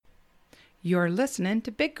You're listening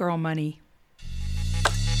to Big Girl Money.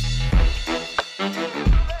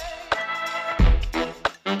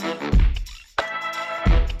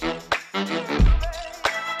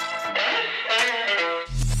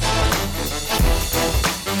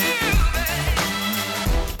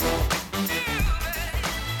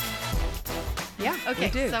 Yeah, Okay,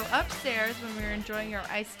 we do. so upstairs when we were enjoying our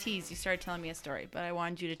iced teas, you started telling me a story, but I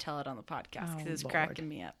wanted you to tell it on the podcast because it's Lord. cracking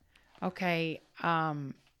me up. Okay,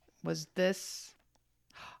 was this?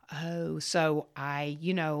 Oh, so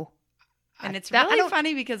And it's I really don't-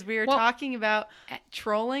 funny because we were Well- talking about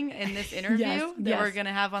trolling in this interview Yes, that yes. we're going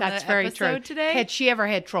to have on That's the very episode true. today. Had she ever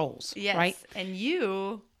had trolls? Yes, Right. and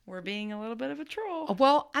you were being a little bit of a troll.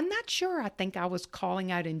 Well, I'm not sure. I think I was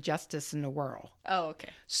calling out injustice in the world. Oh, okay.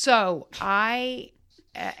 So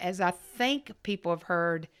as I think people have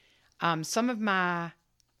heard, some of my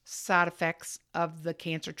side effects of the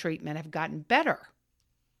cancer treatment have gotten better,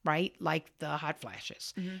 right? Like the hot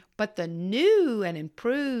flashes. Mm-hmm. But the new and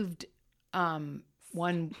improved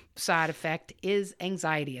one side effect is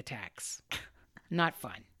anxiety attacks. Not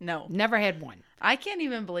fun. No, Never had one. I can't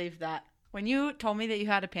even believe that. When you told me that you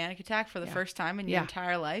had a panic attack for the first time in your Yeah.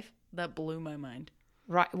 entire life, that blew my mind.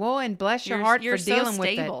 Right. Well, and bless your You're- heart you're for so dealing with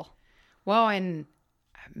it. stable. Well, and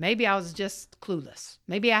maybe I was just clueless.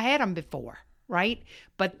 Maybe I had them before, right?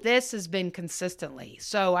 But this has been consistently.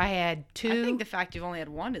 So I had two. I think the fact you've only had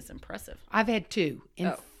one is impressive. I've had two in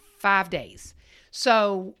Oh. 5 days.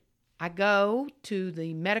 So I go to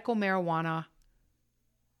the medical marijuana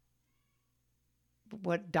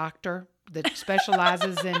doctor that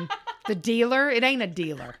specializes in the dealer. It ain't a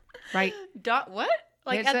dealer, right? What?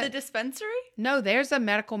 Like There's at a- the dispensary? No, there's a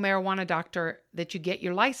medical marijuana doctor that you get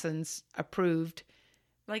your license approved.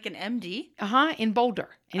 Like an MD? In Boulder.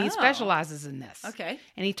 And he Oh. specializes in this. Okay.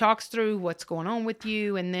 And he talks through what's going on with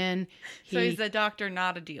you. And then So he's a doctor,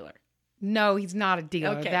 not a dealer. no, he's not a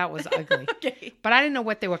dealer. Okay. That was ugly. Okay. But I didn't know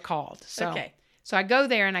what they were called. So, Okay. so I go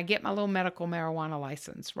there and I get my little medical marijuana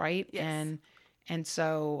license, right? Yes. And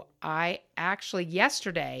so I actually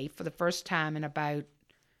yesterday, for the first time in about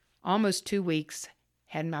almost 2 weeks,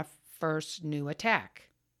 had my first new attack.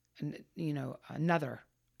 Another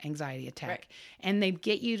anxiety attack. Right. And they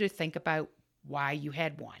get you to think about why you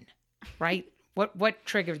had one, right? What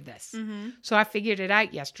triggered this? Mm-hmm. So I figured it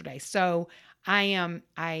out yesterday. So I am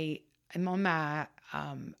on my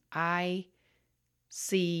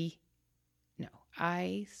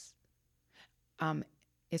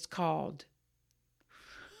it's called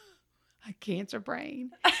a cancer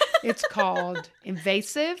brain. It's called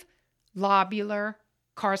invasive lobular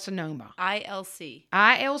carcinoma. ILC.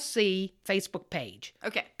 ILC Facebook page.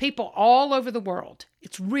 Okay. People all over the world.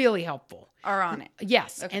 It's really helpful. Are on it.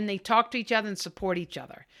 Yes, Okay. and they talk to each other and support each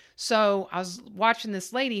other. So I was watching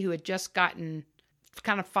this lady who had just gotten,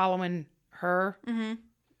 kind of following her Mm-hmm.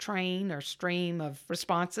 train or stream of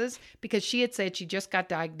responses, because she had said she just got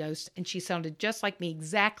diagnosed and she sounded just like me,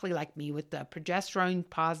 exactly like me, with the progesterone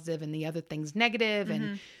positive and the other things negative,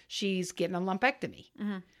 and she's getting a lumpectomy.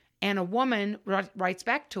 Mm-hmm. And a woman writes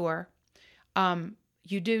back to her,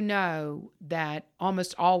 you do know that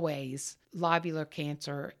almost always lobular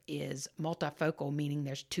cancer is multifocal, meaning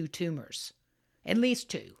there's two tumors, at least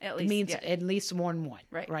two. At It least, means yeah. at least more than one.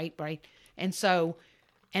 Right. Right. And so,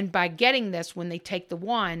 and by getting this, when they take the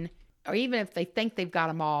one, or even if they think they've got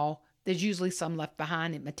them all, there's usually some left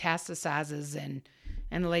behind. It metastasizes,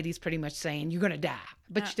 and the lady's pretty much saying you're going to die,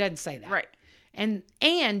 but she doesn't say that. Right. And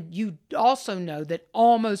you also know that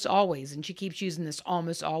almost always, and she keeps using this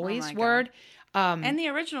almost always my God. word. And the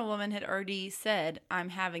original woman had already said, I'm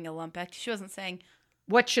having a lumpectomy. She wasn't saying,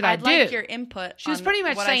 What should I I'd do? like your input. She was on pretty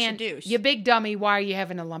much what I saying, should do. you big dummy, why are you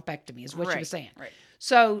having a lumpectomy, is what she Right, was saying. right.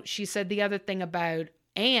 So she said the other thing about,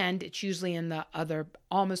 and it's usually in the other,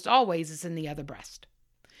 almost always it's in the other breast.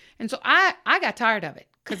 And so I got tired of it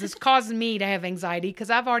because it's causing me to have anxiety because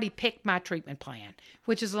I've already picked my treatment plan,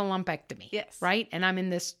 which is a lumpectomy. Yes. Right? And I'm in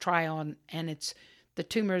this trial and it's the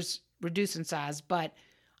tumors reduce in size, but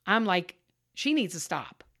I'm like, she needs to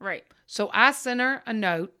stop. Right. So I sent her a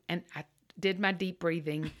note, and I did my deep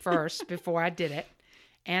breathing first before I did it.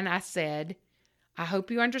 And I said, I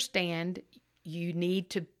hope you understand you need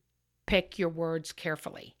to pick your words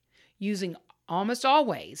carefully. Using almost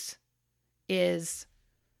always is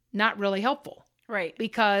not really helpful. Right.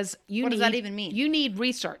 Because What does that even mean? You need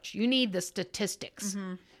research. You need the statistics.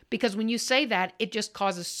 Mm-hmm. Because when you say that, it just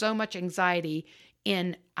causes so much anxiety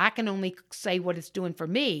in I can only say what it's doing for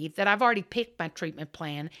me, that I've already picked my treatment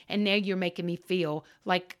plan, and now you're making me feel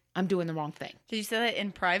like I'm doing the wrong thing. Did you say that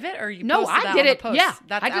in private, or you No, posted that I did on the it. post? Yeah,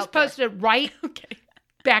 That's I just out there. posted it right Okay.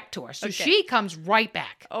 back to her. So Okay. she comes right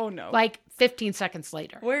back. Oh, no. Like 15 seconds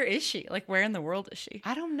later. Where is she? Like, where in the world is she?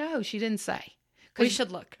 I don't know. She didn't say. We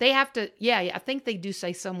should look. They have to, yeah, I think they do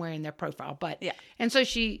say somewhere in their profile, but yeah. And so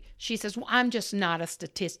she says, well, I'm just not a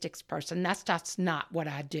statistics person. That's just not what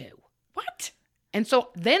I do. What? And so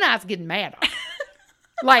then I was getting mad at her.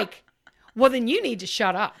 Like, well, then you need to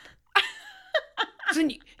shut up. So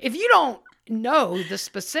if you don't know the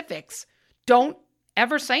specifics, don't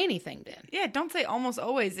ever say anything then. Yeah, don't say almost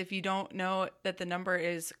always if you don't know that the number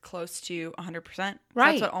is close to 100%.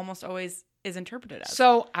 Right. That's what almost always is interpreted as.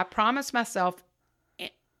 So I promised myself,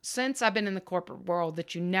 since I've been in the corporate world,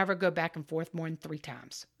 that you never go back and forth more than 3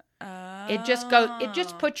 times. It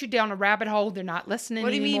just puts you down a rabbit hole. They're not listening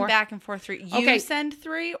anymore. What do you mean back and forth 3? You send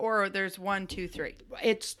 3 or there's 1, 2, 3?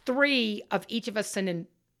 It's 3 of each of us sending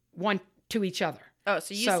 1 to each other. Oh,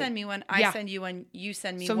 so you send me 1, I send you 1, you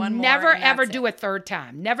send me 1 more. So never ever do a third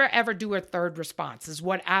time. Never ever do a third response is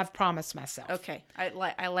what I've promised myself. Okay.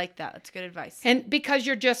 I like that. That's good advice. And because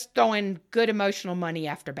you're just throwing good emotional money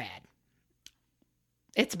after bad.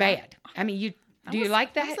 It's bad. I mean, do you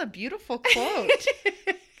like that? That's a beautiful quote.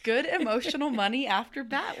 Good emotional money after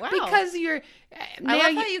bad. Wow. Because I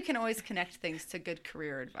love how you can always connect things to good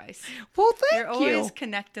career advice. Well, thank you. You're always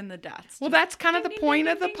connecting the dots. Well, that's kind of the point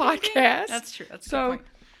of the podcast. That's true. That's a so, good point.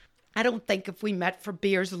 I don't think if we met for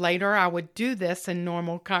beers later, I would do this in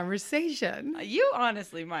normal conversation. You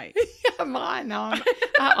honestly might. Yeah,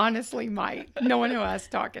 I honestly might, knowing who I was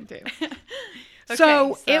talking to. Okay,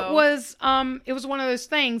 so it was one of those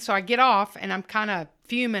things. So I get off and I'm kind of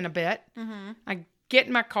fuming a bit. Mm-hmm. I get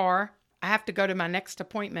in my car. I have to go to my next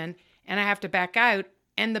appointment and I have to back out.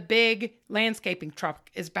 And the big landscaping truck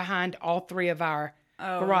is behind all 3 of our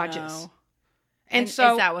garages. No. And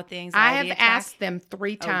so is that what the anxiety I have attack? asked them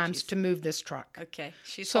 3 times to move this truck. Okay.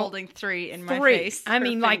 She's holding 3 in my 3. face. I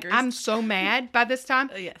mean, like, I'm so mad by this time.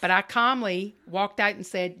 Yes. But I calmly walked out and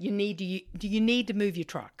said, do you need to move your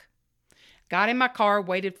truck? Got in my car,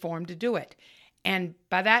 waited for him to do it. And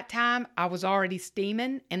by that time, I was already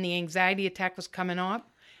steaming and the anxiety attack was coming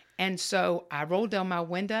up. And so I rolled down my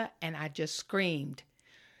window and I just screamed,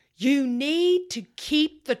 you need to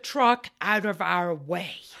keep the truck out of our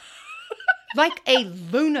way. Like a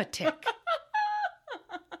lunatic.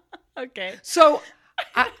 Okay. So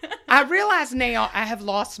I realize now I have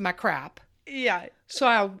lost my crap. Yeah.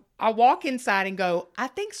 So I walk inside and go, I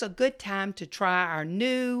think it's a good time to try our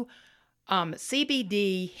new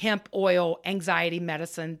CBD hemp oil anxiety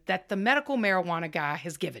medicine that the medical marijuana guy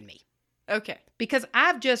has given me. Okay. Because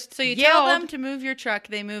I've just So you yelled, tell them to move your truck,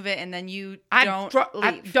 they move it, and then you leave.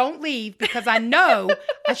 I don't leave because I know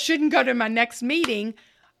I shouldn't go to my next meeting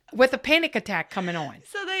with a panic attack coming on.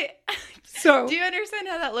 So do you understand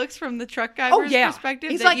how that looks from the truck driver's perspective?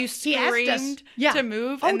 He's that like, you screamed to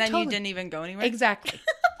move and then totally. You didn't even go anywhere? Exactly.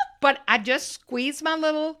 But I just squeezed my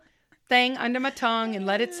little thing under my tongue and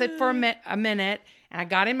let it sit for a minute. And I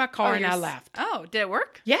got in my car and I left. Oh, did it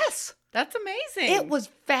work? Yes. That's amazing. It was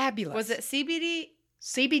fabulous. Was it CBD?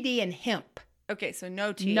 CBD and hemp. Okay, so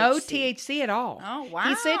no THC. No THC at all. Oh, wow.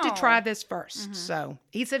 He said to try this first. Mm-hmm. So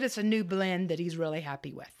he said it's a new blend that he's really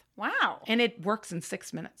happy with. Wow. And it works in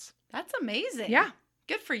 6 minutes. That's amazing. Yeah.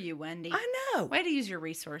 Good for you, Wendy. I know. Way to use your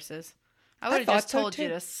resources. I would have just told you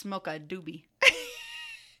to smoke a doobie.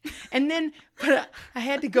 And then but I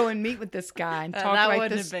had to go and meet with this guy and talk about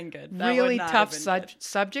this really tough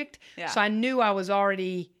subject. Yeah. So I knew I was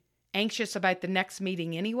already anxious about the next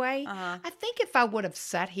meeting anyway. Uh-huh. I think if I would have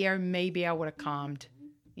sat here, maybe I would have calmed,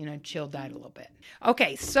 chilled out a little bit.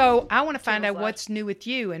 Okay, so I want to find out what's new with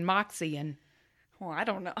you and Moxie and. Well, I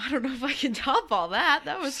don't know. I don't know if I can top all that.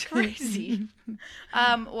 That was crazy.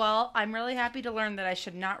 Well, I'm really happy to learn that I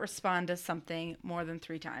should not respond to something more than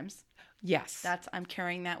 3 times. Yes. I'm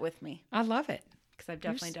carrying that with me. I love it. Because I've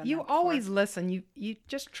definitely done that You always listen. You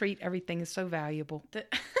just treat everything as so valuable.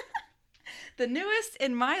 The newest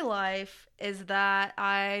in my life is that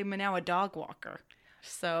I'm now a dog walker.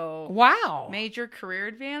 So wow. Major career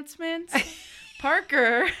advancements.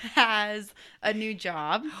 Parker has a new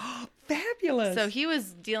job. Fabulous. So he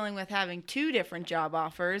was dealing with having 2 different job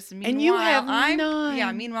offers. And you have 9.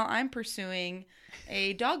 Yeah, meanwhile, I'm pursuing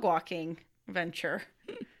a dog walking venture.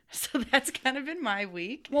 So that's kind of been my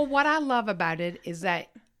week. Well, what I love about it is that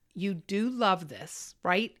you do love this,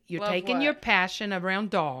 right? You're taking your passion around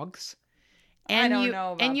dogs. And I don't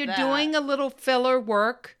know about and you're that. doing a little filler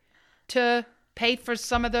work to pay for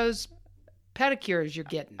some of those pedicures you're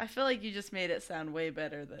getting. I feel like you just made it sound way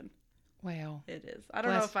better than it is. I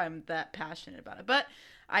don't know if I'm that passionate about it. But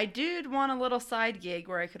I did want a little side gig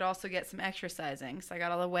where I could also get some exercising. So I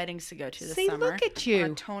got all the weddings to go to this summer. Look at you. I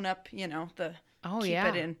tone up, keep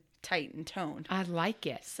it in tight and toned. I like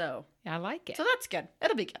it. So I like it. So that's good.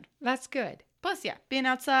 It'll be good. That's good. Plus, yeah, being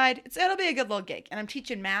outside, it'll be a good little gig. And I'm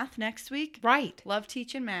teaching math next week. Right. Love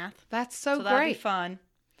teaching math. That's so great. That'll be fun.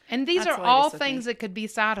 And these That's are the all latest with things me. that could be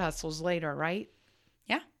side hustles later, right?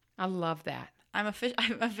 Yeah. I love that. I'm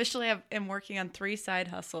officially am working on 3 side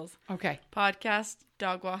hustles. Okay. Podcast,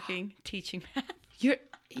 dog walking, teaching math.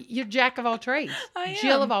 You're jack of all trades. I am.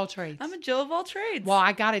 Jill of all trades. I'm a Jill of all trades. Well,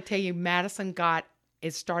 I got to tell you, Madison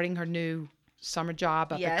is starting her new summer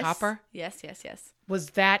job up at Copper. Yes.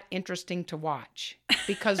 Was that interesting to watch?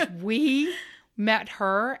 Because we met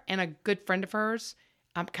her and a good friend of hers,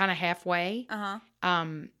 kind of halfway,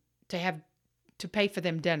 to pay for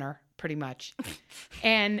them dinner, pretty much.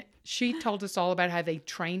 And she told us all about how they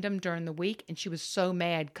trained them during the week, and she was so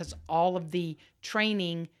mad because all of the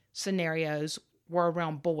training scenarios were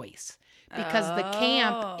around boys. Because the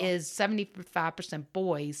camp is 75%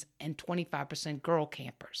 boys and 25% girl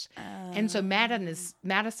campers. And so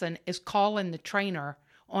Madison is calling the trainer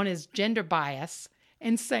on his gender bias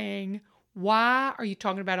and saying, why are you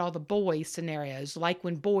talking about all the boys scenarios? Like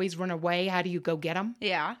when boys run away, how do you go get them?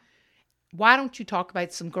 Yeah. Why don't you talk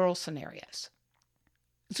about some girl scenarios?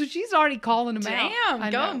 So she's already calling them out.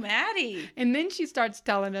 Damn, go Maddie. And then she starts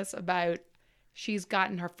telling us about she's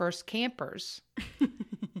gotten her first campers.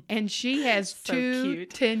 And she has So 2 cute.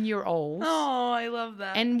 10-year-olds. Oh, I love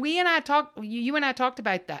that. And you and I talked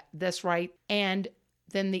about this, right? And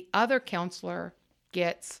then the other counselor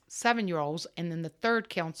gets 7-year-olds, and then the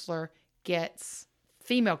third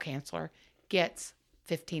female counselor gets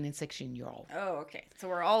 15 and 16-year-olds. Oh, okay. So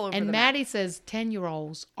we're all over And the Maddie says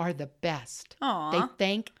 10-year-olds are the best. Aw. They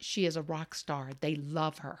think she is a rock star. They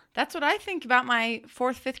love her. That's what I think about my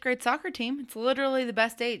 4th, 5th grade soccer team. It's literally the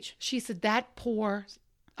best age. She said that poor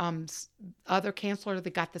other counselor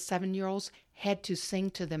that got the 7-year-olds had to sing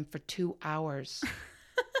to them for 2 hours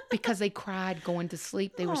because they cried going to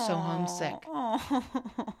sleep. They were so homesick. Oh.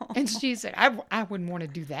 And she said, I wouldn't want to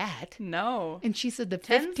do that. No. And she said the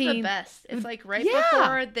 10's 15 the best. It's like right Yeah.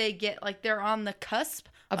 before they get, like, they're on the cusp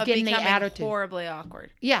Of getting the becoming attitude. horribly awkward.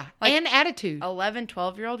 Yeah, Like, and attitude. 11,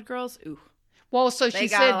 12-year-old girls, ooh. Well, so They she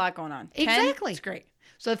got said a lot going on. 10, Exactly. It's great.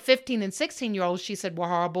 So the 15 and 16-year-olds, she said, were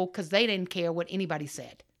horrible because they didn't care what anybody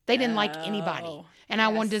said. They didn't like anybody. Oh, And I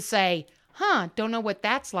yes. wanted to say, don't know what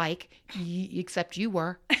that's like, except you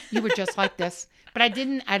were. You were just like this. But I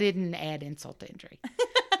didn't add insult to injury.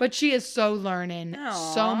 But she is so learning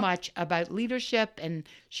so Aw. much about leadership. And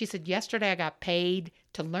she said, yesterday I got paid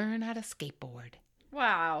to learn how to skateboard.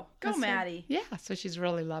 Wow. Go, I said, Maddie. Yeah, so she's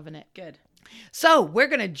really loving it. Good. So we're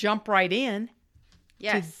going to jump right in.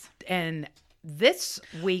 Yes. And this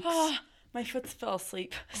week's... Oh, my foot fell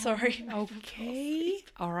asleep. Sorry. Okay.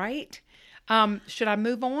 All right. Should I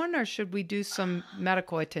move on or should we do some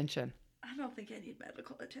medical attention? I don't think I need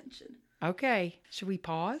medical attention. Okay. Should we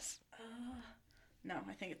pause? No,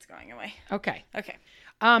 I think it's going away. Okay. Okay.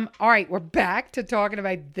 All right. We're back to talking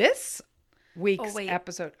about this week's wait.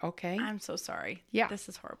 episode. Okay. I'm so sorry. Yeah. This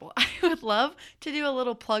is horrible. I would love to do a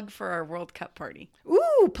little plug for our World Cup party.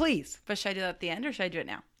 Ooh, please. But should I do that at the end or should I do it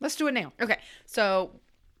now? Let's do it now. Okay. So,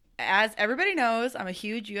 as everybody knows, I'm a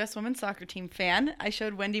huge U.S. women's soccer team fan. I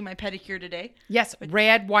showed Wendy my pedicure today. Yes.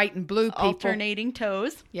 Red, white, and blue people. Alternating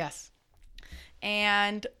toes. Yes.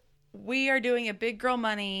 And we are doing a Big Girl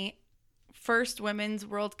Money first Women's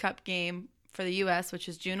World Cup game for the U.S., which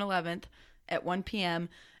is June 11th at 1 p.m.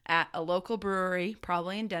 at a local brewery,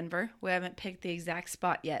 probably in Denver. We haven't picked the exact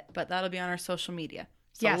spot yet, but that'll be on our social media.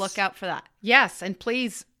 So Yes. look out for that. Yes. And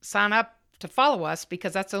please sign up to follow us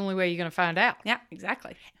because that's the only way you're going to find out. Yeah,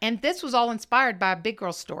 exactly. And this was all inspired by a big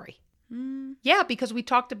girl story. Yeah, because we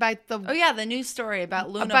talked about the... Oh, yeah, the news story about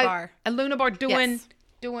Luna Bar. A Luna Bar Yes.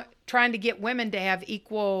 trying to get women to have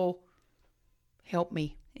equal, help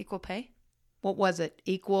me. Equal pay? What was it?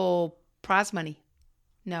 Equal prize money.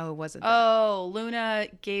 No, it wasn't. Oh, Luna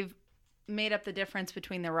made up the difference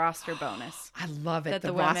between the roster bonus. I love it. that The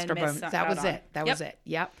the women roster bonus. missed That out was on. it. That Yep. was it.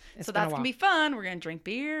 Yep. It's So been a that's going to while. be fun. We're going to drink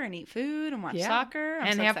beer and eat food and watch Yeah. soccer. I'm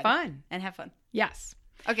And so have excited. fun. And have fun. Yes.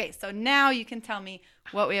 Okay, so now you can tell me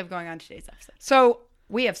what we have going on today's episode. So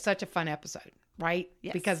we have such a fun episode, right?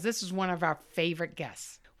 Yes. Because this is one of our favorite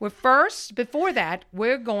guests. Before that,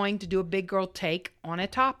 we're going to do a big girl take on a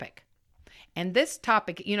topic. And this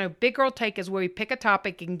topic, Big Girl Take is where we pick a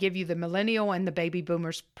topic and give you the millennial and the baby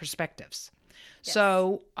boomers perspectives. Yes.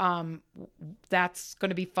 So that's going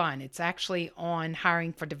to be fun. It's actually on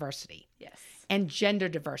hiring for diversity Yes. and gender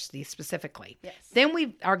diversity specifically. Yes.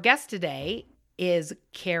 Then our guest today is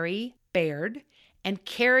Carrie Baird. And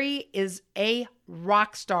Carrie is a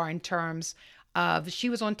rock star in terms of she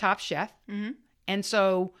was on Top Chef. Mm-hmm. And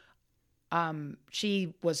so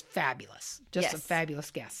She was fabulous, just a Yes.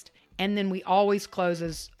 fabulous guest. And then we always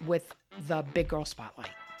closes with the big girl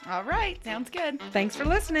spotlight. All right. Sounds good. Thanks for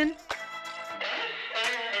listening.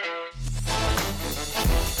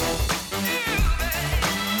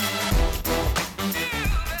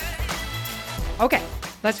 Okay,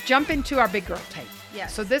 let's jump into our big girl tape.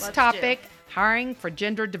 Yes, So this let's topic, hiring for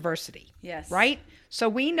gender diversity. Yes. Right? So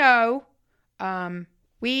we know,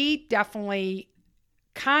 we definitely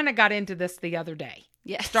kind of got into this the other day.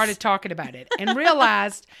 Yes. Started talking about it and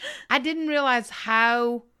realized, I didn't realize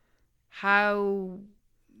how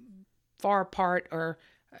far apart or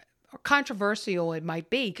controversial it might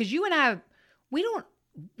be. Because you and I,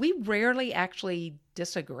 we rarely actually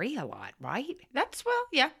disagree a lot, right?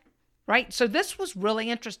 Yeah. Right. So this was really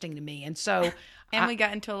interesting to me. And so And we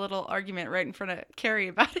got into a little argument right in front of Carrie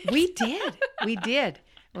about it. we did. We did.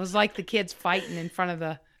 It was like the kids fighting in front of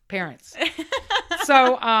the parents.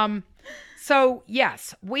 So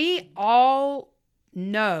yes, we all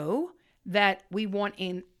know that we want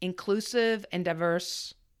inclusive and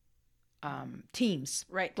diverse teams.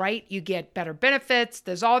 Right. Right? You get better benefits.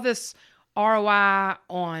 There's all this ROI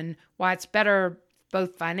on why it's better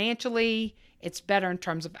both financially, it's better in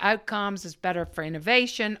terms of outcomes, it's better for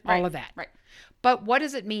innovation, all of that. Right. But what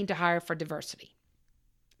does it mean to hire for diversity?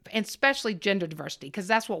 And especially gender diversity, because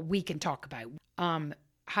that's what we can talk about.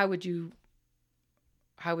 How would you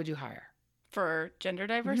hire? For gender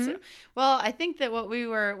diversity? Mm-hmm. Well, I think that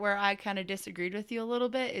where I kind of disagreed with you a little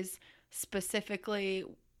bit is specifically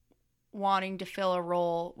wanting to fill a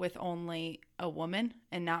role with only a woman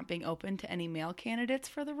and not being open to any male candidates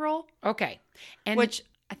for the role. Okay. And which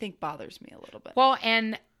I think bothers me a little bit. Well,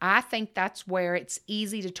 and I think that's where it's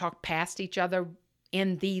easy to talk past each other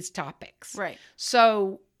in these topics. Right.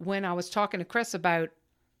 So when I was talking to Chris about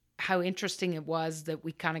how interesting it was that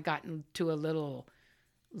we kind of got into a little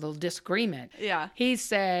disagreement. Yeah. He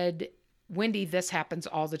said, Wendy, this happens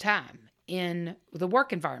all the time in the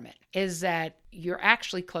work environment, is that you're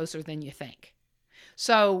actually closer than you think.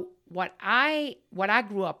 So what I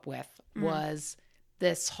grew up with was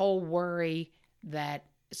this whole worry that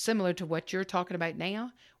similar to what you're talking about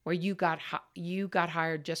now, where you got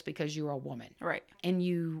hired just because you were a woman. Right. And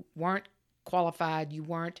you weren't qualified, you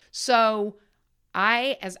weren't. So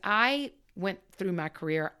as I went through my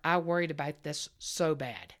career, I worried about this so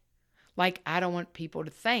bad. Like, I don't want people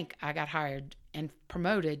to think I got hired and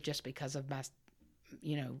promoted just because of my,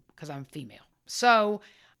 because I'm female. So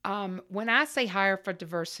when I say hire for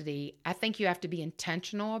diversity, I think you have to be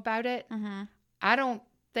intentional about it. Mm-hmm. I don't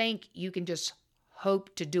think you can just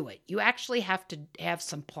hope to do it. You actually have to have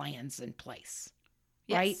some plans in place.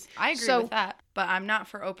 Yes, right? I agree with that. But I'm not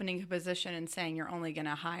for opening a position and saying you're only going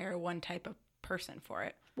to hire one type of person for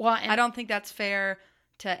it. Well, I don't think that's fair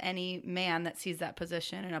to any man that sees that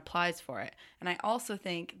position and applies for it. And I also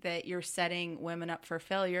think that you're setting women up for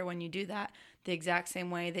failure when you do that, the exact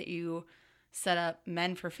same way that you set up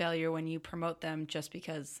men for failure when you promote them just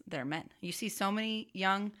because they're men. You see so many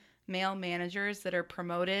young male managers that are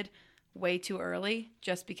promoted way too early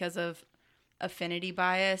just because of affinity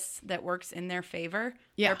bias that works in their favor.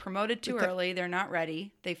 Yeah. They're promoted too early. They're not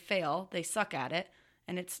ready. They fail. They suck at it.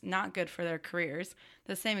 And it's not good for their careers.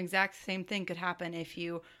 The exact same thing could happen if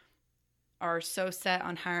you are so set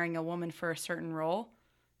on hiring a woman for a certain role.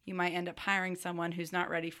 You might end up hiring someone who's not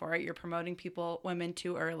ready for it. You're promoting women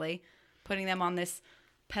too early, putting them on this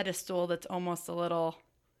pedestal that's almost a little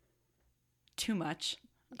too much.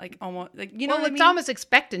 Like almost, like, you know what I mean? It's almost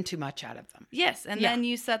expecting too much out of them. Yes, and then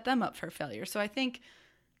you set them up for failure. So I think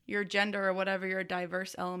your gender or whatever your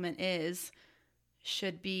diverse element is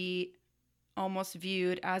should be almost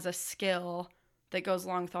viewed as a skill that goes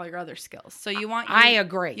along with all your other skills. So I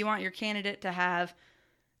agree. You want your candidate to have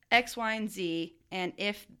X, Y, and Z, and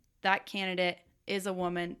if that candidate is a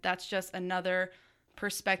woman, that's just another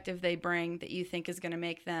perspective they bring that you think is going to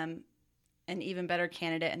make them an even better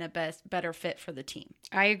candidate and a better fit for the team.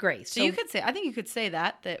 I agree. So you could say, I think you could say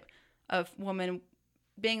that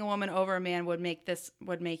being a woman over a man would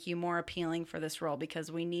make you more appealing for this role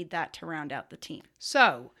because we need that to round out the team.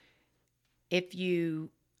 So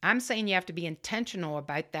I'm saying you have to be intentional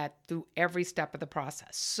about that through every step of the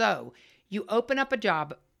process. So you open up a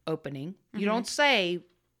job opening. You don't say,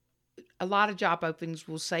 a lot of job openings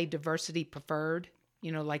will say diversity preferred,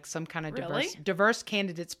 like some kind of diverse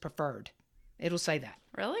candidates preferred. It'll say that.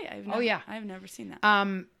 Really? I've never seen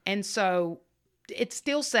that. And so it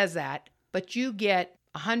still says that, but you get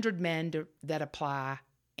 100 men that apply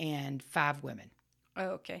and 5 women. Oh,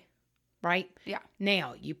 okay. Right? Yeah.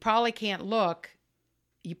 Now, you probably can't look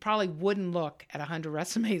you probably wouldn't look at 100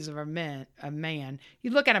 resumes of a man.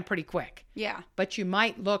 You look at them pretty quick. Yeah. But you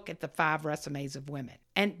might look at the 5 resumes of women.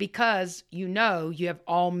 And because you have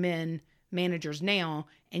all men managers now,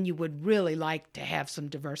 and you would really like to have some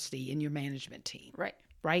diversity in your management team. Right.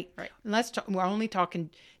 Right? Right. And we're only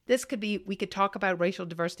talking, we could talk about racial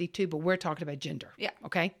diversity too, but we're talking about gender. Yeah.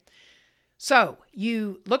 Okay? So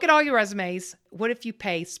you look at all your resumes. What if you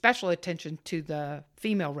pay special attention to the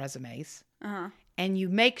female resumes? Uh-huh. And you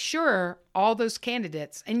make sure all those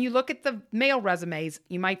candidates, and you look at the male resumes,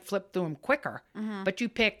 you might flip through them quicker, but you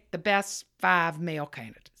pick the best 5 male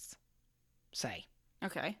candidates, say.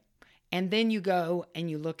 Okay. And then you go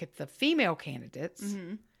and you look at the female candidates,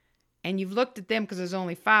 and you've looked at them because there's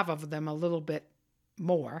only 5 of them, a little bit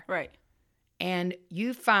more. Right. And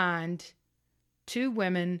you find 2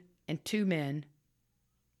 women and 2 men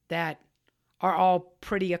that are all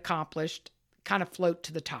pretty accomplished, kind of float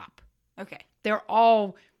to the top. Okay. They're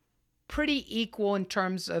all pretty equal in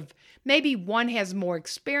terms of maybe one has more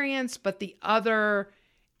experience, but the other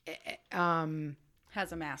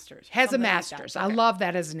has a master's. Has a Something like master's. that. I Okay. love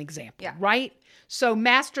that as an example, Yeah. right? So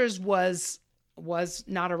master's was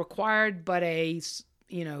not a required, but a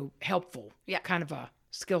helpful kind of a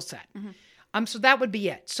skill set. So that would be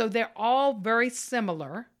it. So they're all very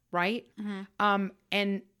similar, right?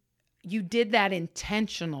 And you did that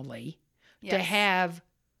intentionally to Yes. have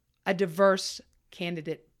a diverse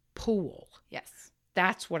candidate pool. Yes.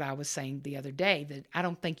 That's what I was saying the other day, that I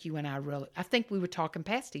don't think you and I think we were talking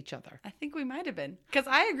past each other. I think we might have been, because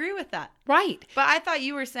I agree with that. Right. But I thought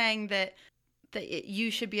you were saying that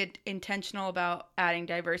you should be intentional about adding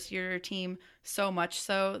diversity to your team, so much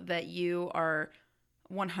so that you are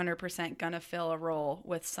 100% going to fill a role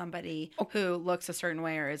with somebody who looks a certain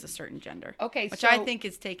way or is a certain gender. Okay. Which so I think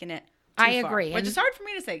is taking it I too far, agree. which And is hard for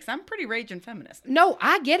me to say because I'm pretty raging feminist. No,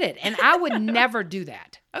 I get it. And I would never do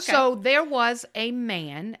that. Okay. So there was a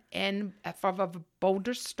man from a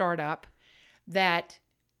Boulder startup that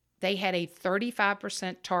they had a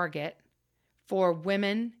 35% target for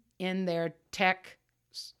women in their tech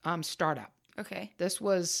startup. Okay. This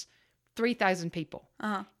was 3,000 people.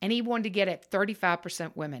 Uh-huh. And he wanted to get at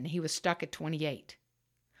 35% women. He was stuck at 28.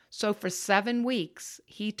 So for 7 weeks,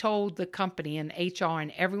 he told the company and HR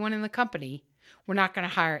and everyone in the company, we're not going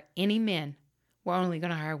to hire any men. We're only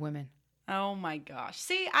going to hire women. Oh my gosh.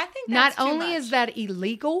 See, I think that's Not too only much. is that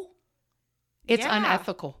illegal, it's Yeah.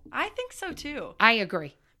 unethical. I think so too. I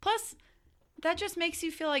agree. Plus, that just makes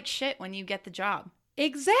you feel like shit when you get the job.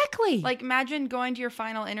 Exactly. Like, imagine going to your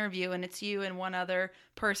final interview and it's you and one other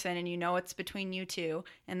person and you know it's between you two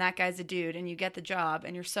and that guy's a dude and you get the job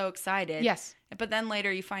and you're so excited. Yes. But then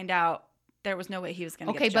later you find out there was no way he was going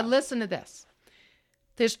to get Okay, the but job. listen to this.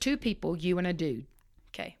 There's 2 people, you and a dude.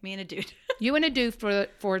 Okay, me and a dude. You and a dude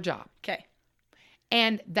for a job. Okay.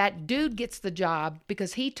 And that dude gets the job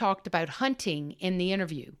because he talked about hunting in the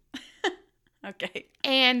interview. Okay.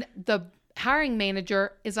 And the hiring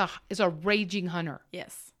manager is a raging hunter.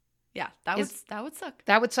 Yes. Yeah, that would suck.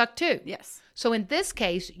 That would suck too. Yes. So in this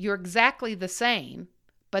case, you're exactly the same,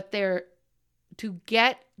 but to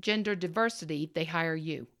get gender diversity, they hire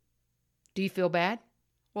you. Do you feel bad?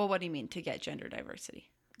 Well, what do you mean to get gender diversity?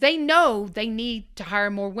 They know they need to hire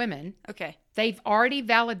more women. Okay. They've already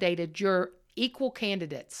validated your equal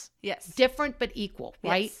candidates. Yes. Different but equal,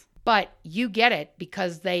 right? Yes. But you get it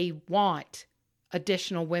because they want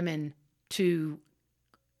additional women to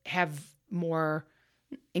have more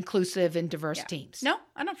inclusive and diverse teams. No,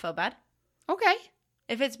 I don't feel bad. Okay.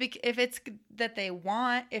 If it's that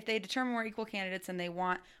if they determine we're equal candidates and they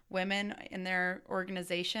want women in their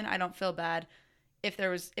organization, I don't feel bad. If I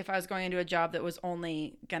was going into a job that was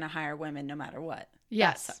only going to hire women no matter what.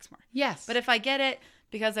 Yes. That sucks more. Yes. But if I get it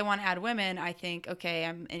because I want to add women, I think, okay,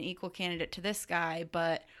 I'm an equal candidate to this guy,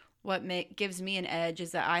 but what gives me an edge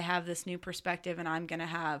is that I have this new perspective and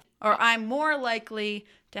I'm more likely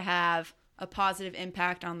to have a positive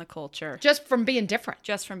impact on the culture. Just from being different.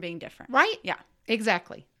 Just from being different. Right? Yeah.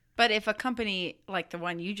 Exactly. But if a company like the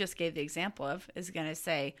one you just gave the example of is going to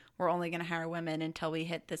say, we're only going to hire women until we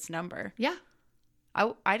hit this number. Yeah.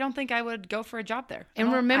 I don't think I would go for a job there. And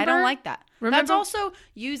I don't like that. That's remember- also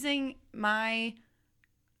using my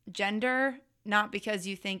gender, not because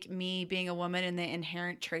you think me being a woman and the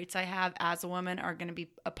inherent traits I have as a woman are going to be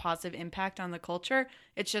a positive impact on the culture.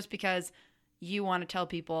 It's just because you want to tell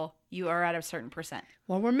people you are at a certain percent.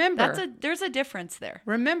 Well, remember. There's a difference there.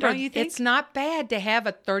 Remember, Don't you think? it's not bad to have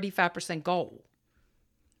a 35% goal.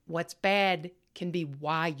 What's bad can be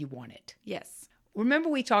why you want it. Yes. Remember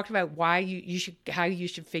we talked about why how you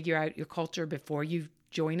should figure out your culture before you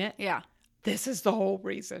join it? Yeah. This is the whole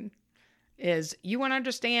reason. is you want to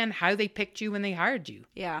understand how they picked you when they hired you.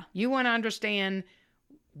 Yeah. You want to understand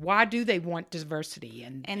why do they want diversity.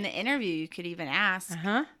 And In the interview, you could even ask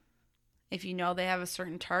uh-huh. if you know they have a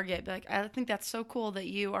certain target. Be like, I think that's so cool that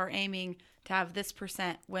you are aiming to have this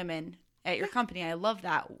 % women at your company. I love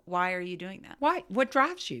that. Why are you doing that? Why? What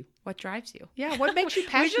drives you? What drives you? Yeah, what makes you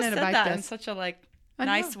passionate We just said about that this? in such a I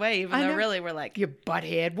nice know. way, even I though know. really we're like, You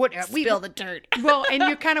butthead. What? spill the dirt. Well, and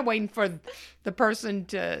you're kind of waiting for the person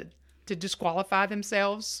to disqualify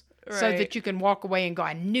themselves so Right. that you can walk away and go,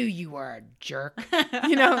 I knew you were a jerk.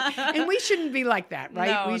 And we shouldn't be like that,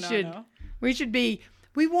 right? No, We should be,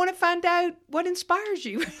 we want to find out what inspires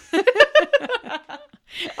you.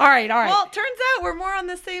 All right. Well, it turns out we're more on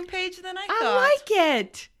the same page than I thought. I like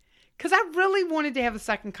it. Because I really wanted to have a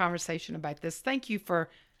second conversation about this. Thank you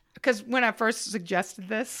because when I first suggested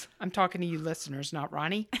this, I'm talking to you listeners, not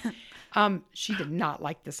Ronnie. She did not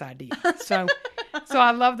like this idea. So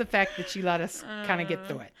I love the fact that she let us kind of get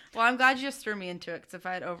through it. Well, I'm glad you just threw me into it, because if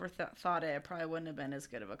I had thought it probably wouldn't have been as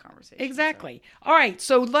good of a conversation. Exactly. All right.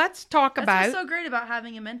 So let's talk That's about what's so great about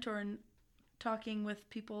having a mentor and talking with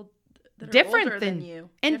people that are different older than you.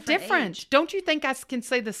 and different. age. Don't you think I can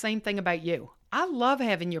say the same thing about you? I love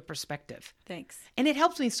having your perspective. Thanks. And it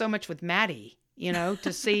helps me so much with Maddie,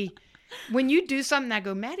 to see when you do something, I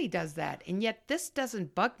go, Maddie does that. And yet this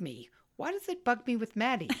doesn't bug me. Why does it bug me with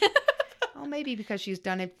Maddie? Oh, maybe because she's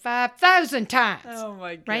done it 5,000 times. Oh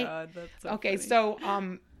my God. Right? That's so Okay. funny.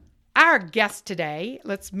 So, our guest today,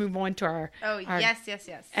 let's move on to our. Yes.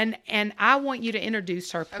 And I want you to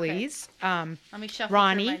introduce her, please. Let me shuffle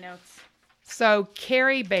Ronnie. through my notes. So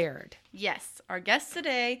Carrie Baird. Yes. Our guest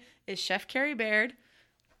today is Chef Carrie Baird,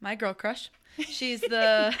 my girl crush. She's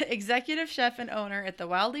the executive chef and owner at the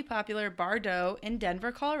wildly popular Bardo in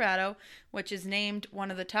Denver, Colorado, which is named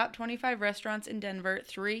one of the top 25 restaurants in Denver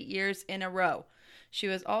 3 years in a row. She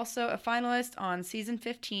was also a finalist on season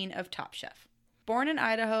 15 of Top Chef. Born in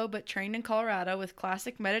Idaho but trained in Colorado with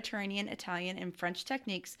classic Mediterranean, Italian, and French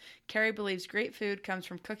techniques, Carrie believes great food comes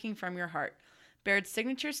from cooking from your heart. Baird's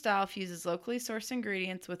signature style fuses locally sourced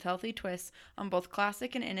ingredients with healthy twists on both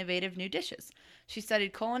classic and innovative new dishes. She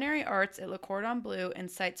studied culinary arts at Le Cordon Bleu and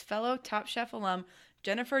cites fellow Top Chef alum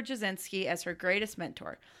Jennifer Jasinski as her greatest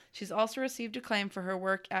mentor. She's also received acclaim for her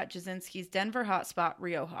work at Jasinski's Denver hotspot,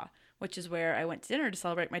 Rioja, which is where I went to dinner to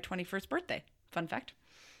celebrate my 21st birthday. Fun fact.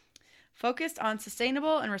 Focused on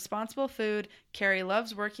sustainable and responsible food, Carrie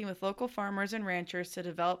loves working with local farmers and ranchers to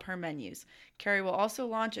develop her menus. Carrie will also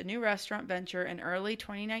launch a new restaurant venture in early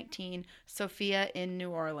 2019, Sophia in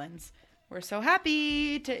New Orleans. We're so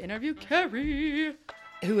happy to interview Carrie,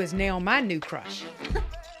 who is now my new crush.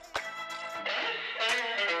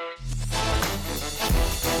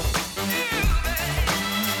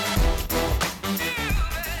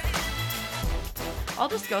 I'll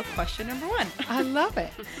just go with question number 1. I love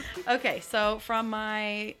it. Okay, so from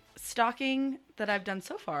my stalking that I've done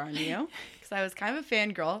so far on you, because I was kind of a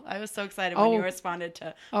fangirl. I was so excited when you responded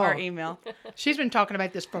to our email. She's been talking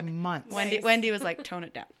about this for months. Wendy was like, tone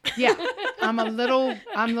it down. Yeah, I'm a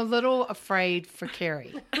little afraid for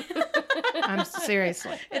Carrie. I'm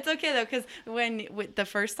seriously. It's okay though, because with the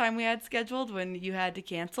first time we had scheduled, when you had to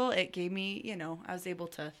cancel, it gave me, I was able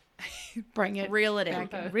to Bring it, reel it in.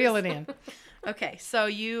 Reel it in. Okay, so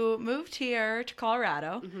you moved here to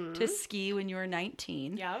Colorado to ski when you were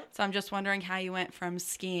 19. Yeah. So I'm just wondering how you went from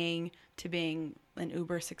skiing to being an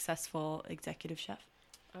uber successful executive chef.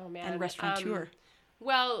 Oh man. And restaurateur.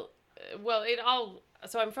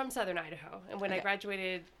 So I'm from Southern Idaho, and when I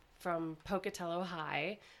graduated from Pocatello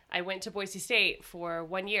High, I went to Boise State for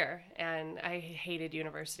 1 year, and I hated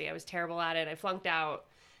university. I was terrible at it. I flunked out.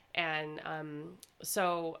 And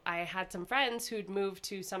so I had some friends who'd moved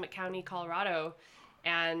to Summit County, Colorado,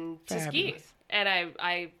 and to ski. And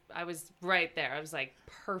I was right there. I was like,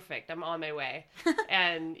 perfect. I'm on my way.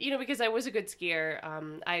 And, because I was a good skier,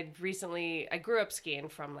 I grew up skiing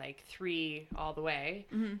from like 3 all the way.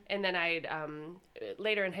 Mm-hmm. And then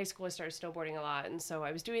later in high school, I started snowboarding a lot. And so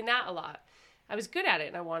I was doing that a lot. I was good at it,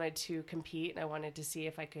 and I wanted to compete, and I wanted to see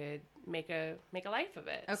if I could make a life of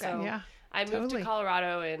it. Okay. So Yeah. I moved to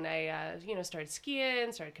Colorado, and I, started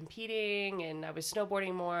skiing, started competing, and I was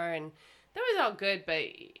snowboarding more, and that was all good, but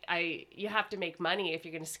you have to make money if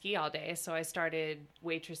you're going to ski all day. So I started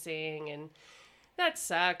waitressing, and that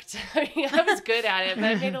sucked. I was good at it, but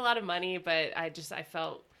I made a lot of money, but I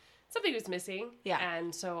felt something was missing. Yeah.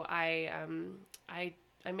 And so I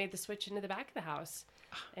made the switch into the back of the house,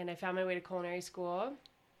 and I found my way to culinary school,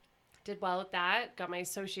 did well at that, got my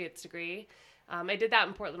associate's degree. I did that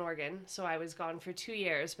in Portland, Oregon, so I was gone for 2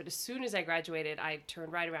 years. But as soon as I graduated, I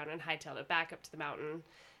turned right around and hightailed it back up to the mountain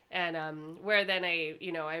And where then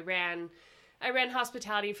I ran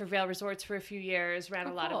hospitality for Vail Resorts for a few years, ran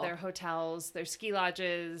a lot of their hotels, their ski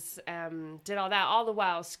lodges, did all that, all the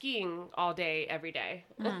while skiing all day, every day.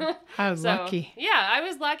 How lucky. Yeah, I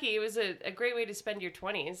was lucky. It was a great way to spend your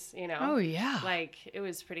 20s, Oh, yeah. Like, it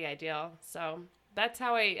was pretty ideal. So that's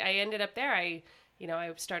how I ended up there. I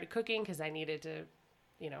started cooking because I needed to,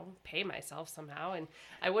 pay myself somehow. And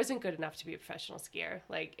I wasn't good enough to be a professional skier.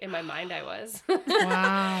 Like, in my mind, I was.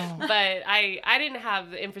 Wow. But I didn't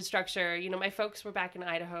have the infrastructure. My folks were back in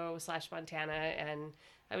Idaho/Montana, and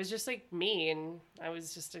I was just like me, and I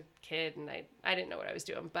was just a kid, and I didn't know what I was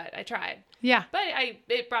doing, but I tried. Yeah. But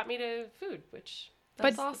it brought me to food, which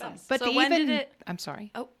that's awesome. But so when did it... I'm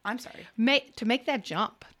sorry. Oh, I'm sorry. To make that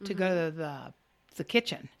jump, to go to the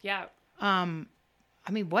kitchen. Yeah.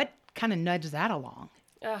 What kind of nudged that along?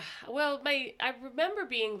 Well, I remember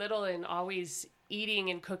being little and always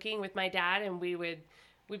eating and cooking with my dad, and we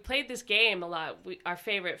played this game a lot. Our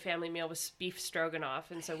favorite family meal was beef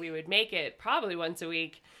stroganoff, and so we would make it probably once a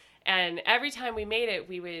week. And every time we made it,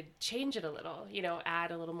 we would change it a little,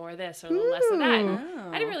 add a little more of this or a little less of that.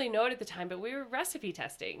 And I didn't really know it at the time, but we were recipe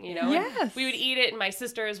testing, Yes. We would eat it, and my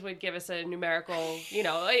sisters would give us a numerical,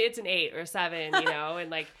 it's an 8 or a 7,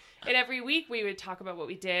 and every week we would talk about what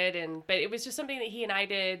we did, but it was just something that he and I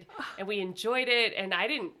did, and we enjoyed it, and I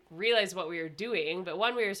didn't realize what we were doing, but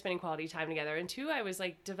one, we were spending quality time together, and two, I was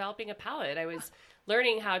like developing a palate. I was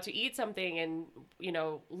learning how to eat something and,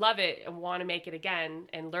 love it and want to make it again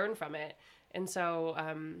and learn from it. And so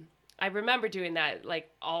I remember doing that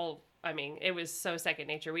it was so second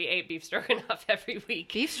nature. We ate beef stroganoff every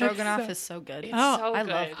week. Beef stroganoff is so good. It's so I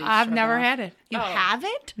good. love beef I've never stroganoff. had it. You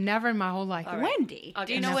haven't? Never in my whole life. All right. Wendy,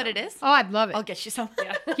 do you know what it is? Oh, I'd love it. I'll get you some.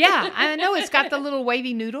 Yeah, I know it's got the little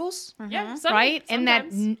wavy noodles, Yeah, right? And that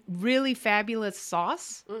sometimes. really fabulous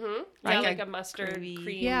sauce. Mm-hmm. Right? Yeah, like a mustard, gravy.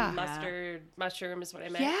 cream, mustard, mushroom is what I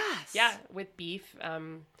meant. Yes. Yeah, with beef.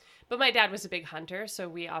 But my dad was a big hunter, so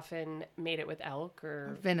we often made it with elk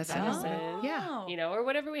or Venison. venison, Yeah. Or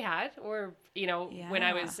whatever we had. Or, when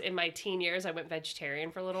I was in my teen years, I went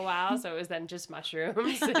vegetarian for a little while, so it was then just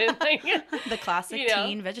mushrooms. And The classic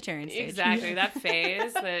teen vegetarian stage. Exactly, that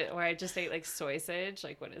phase where I just ate like soy sage.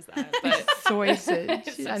 Like, what is that? But Soy sage.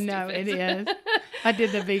 so I know, stupid. it is. I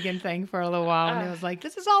did the vegan thing for a little while, and it was like,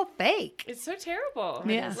 this is all fake. It's so terrible.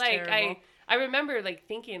 Yeah. It's like, terrible. I remember like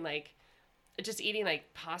thinking like, just eating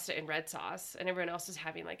like pasta and red sauce, and everyone else is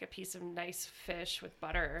having like a piece of nice fish with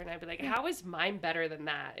butter, and I'd be like, how is mine better than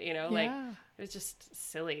that? Like it was just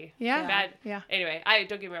silly. Yeah. Bad. Yeah. Anyway,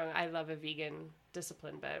 don't get me wrong, I love a vegan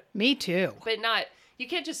discipline, but Me too. not, you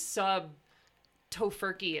can't just sub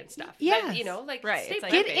tofurkey and stuff. Yes. Like Right, stay it's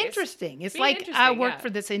like- Get plant-based. interesting. It's Be like I interesting, worked yeah. for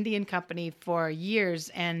this Indian company for years,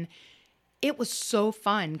 and it was so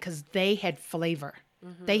fun because they had flavor.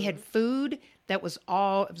 They had food that was it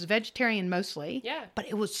was vegetarian mostly. Yeah. But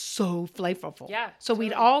it was so flavorful. Yeah, So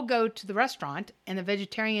we'd all go to the restaurant, and the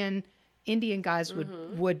vegetarian Indian guys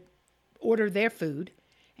would order their food,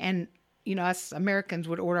 and us Americans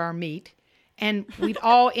would order our meat, and we'd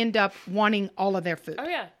all end up wanting all of their food. Oh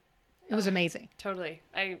yeah, It was amazing. totally.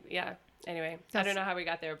 Anyway, I don't know how we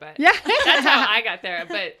got there, but Yeah. that's how I got there.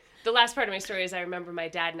 But the last part of my story is I remember my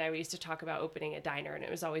dad and I, we used to talk about opening a diner, and it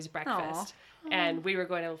was always breakfast. And we were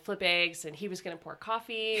going to flip eggs, and he was going to pour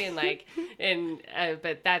coffee, and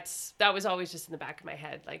but that was always just in the back of my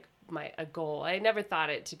head, like a goal. I never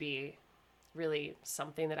thought it to be really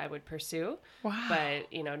something that I would pursue. Wow.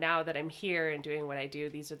 But now that I'm here and doing what I do,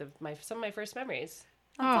 these are some of my first memories.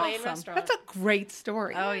 Oh, Playing restaurant. That's a great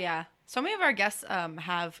story. Oh, yeah. So many of our guests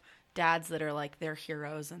have dads that are like their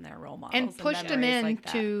heroes and their role models. And pushed them memories like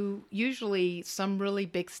that. into usually some really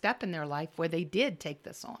big step in their life where they did take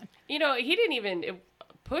this on. He didn't even,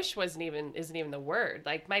 push isn't even the word.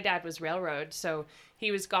 Like, my dad was railroad, so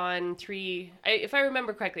he was gone if I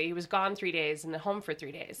remember correctly, he was gone 3 days and then home for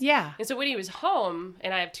 3 days. Yeah. And so when he was home,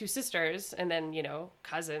 and I have 2 sisters and then,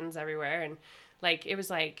 cousins everywhere, and like, it was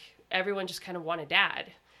like everyone just kind of wanted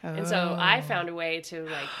dad. And so I found a way to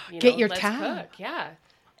Get your let's time. cook. Yeah.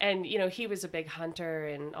 And, he was a big hunter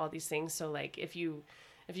and all these things. So like, if you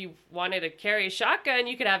wanted to carry a shotgun,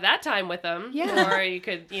 you could have that time with him. Yeah. Or you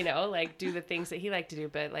could, do the things that he liked to do.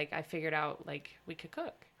 But like, I figured out we could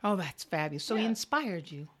cook. Oh, that's fabulous. So he Yeah. inspired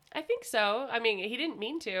you. I think so. I mean, he didn't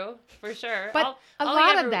mean to, for sure. But a all lot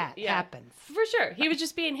he of ever- that yeah, happens. For sure. He was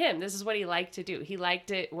just being him. This is what he liked to do. He liked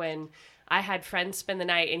it when I had friends spend the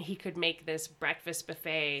night, and he could make this breakfast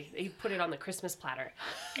buffet. He put it on the Christmas platter.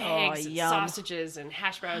 Eggs, and yum. sausages, and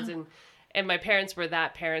hash browns, And my parents were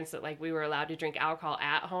parents that like we were allowed to drink alcohol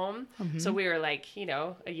at home. So we were like, you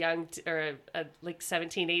know, a young like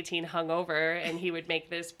 17, 18 hungover, and he would make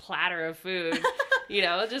this platter of food, you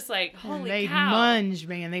know, just like, holy they cow. munge,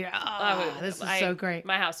 man. This is so great.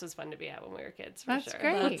 My house was fun to be at when we were kids, for That's sure.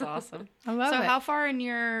 great. That's awesome. I love So it. how far in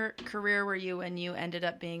your career were you when you ended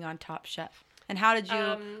up being on Top Chef? And how did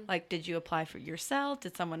you, did you apply for yourself?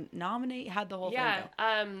 Did someone nominate? How'd the whole thing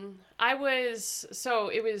go? So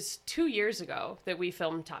it was 2 years ago that we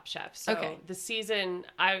filmed Top Chef. So Okay. the season,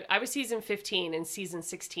 I was season 15 and season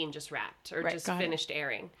 16 just wrapped or just finished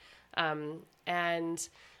airing. And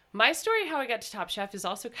my story, how I got to Top Chef, is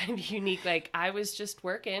also kind of unique. Like, I was just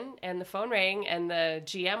working and the phone rang and the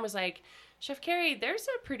GM was like, Chef Carrie, there's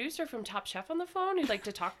a producer from Top Chef on the phone who'd like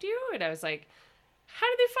to talk to you. And I was like, how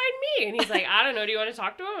did they find me? And he's like, I don't know. Do you want to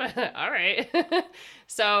talk to him? All right.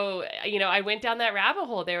 So, you know, I went down that rabbit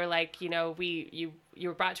hole. They were like, you know, you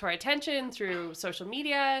were brought to our attention through social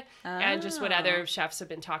media and just what other chefs have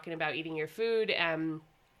been talking about eating your food. And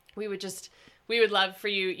we would love for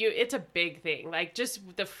you. It's a big thing. Like,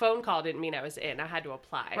 just the phone call didn't mean I was in. I had to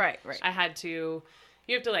apply. Right.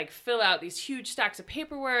 You have to like fill out these huge stacks of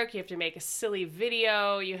paperwork. You have to make a silly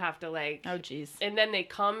video. You have to like, Oh, geez. and then they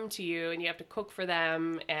come to you and you have to cook for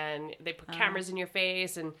them and they put cameras in your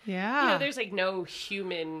face and you know, there's like no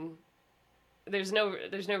human, there's no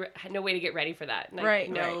way to get ready for that. Like,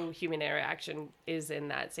 human interaction is in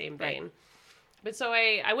that same vein. Right. But so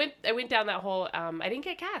I went down that whole, I didn't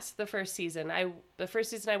get cast the first season. The first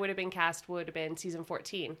season I would have been cast would have been season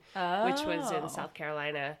 14, which was in South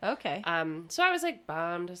Carolina. Okay. So I was like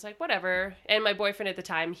bummed. I was like, whatever. And my boyfriend at the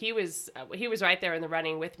time, he was right there in the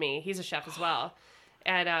running with me. He's a chef as well.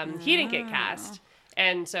 And he didn't get cast.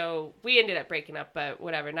 And so we ended up breaking up, but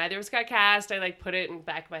whatever. Neither of us got cast. I like put it in the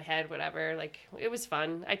back of my head, whatever. Like, it was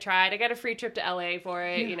fun. I tried. I got a free trip to LA for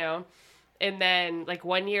it, you know. And then, like,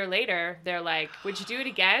 1 year later, they're like, would you do it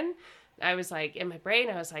again? I was like, in my brain,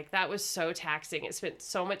 I was like, that was so taxing. It spent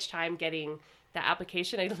so much time getting that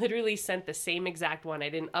application. I literally sent the same exact one. I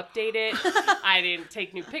didn't update it. I didn't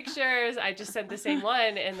take new pictures. I just sent the same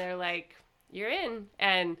one. And they're like, you're in.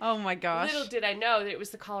 And oh, my gosh. Little did I know that it was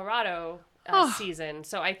the Colorado season.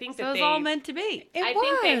 So I think So that it was all meant to be. I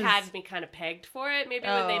think they had me kind of pegged for it. Maybe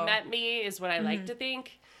when they met me is what I like to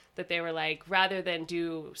think. That they were like, rather than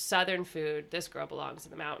do Southern food, this girl belongs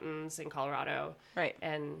in the mountains in Colorado. Right.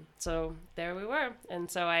 And so there we were.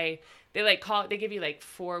 And so they give you like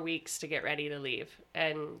 4 weeks to get ready to leave.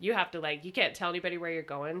 And you have to like, you can't tell anybody where you're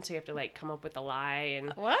going. So you have to like come up with a lie.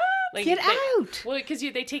 And What? Like, Get out. Well, because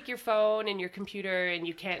they take your phone and your computer and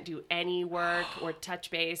you can't do any work or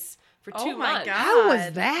touch base for 2 months. My God. How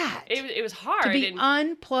was that? It was hard. To be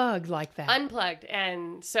unplugged like that. Unplugged.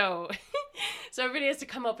 And so everybody has to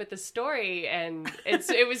come up with a story. And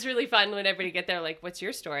it was really fun when everybody get there, like, what's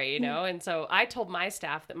your story, you know? And so I told my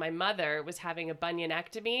staff that my mother was having a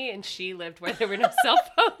bunionectomy and she lived where there were no cell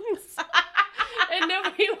phones. And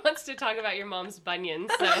nobody wants to talk about your mom's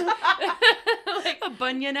bunions. So, like, a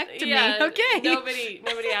bunionectomy. Yeah, okay.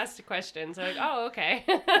 Nobody asked a question. So like, oh, okay.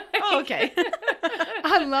 Okay.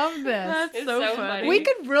 I love this. That's so funny. We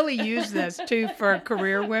could really use this too for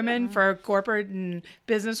career women, for corporate and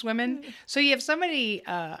business women. So you have somebody,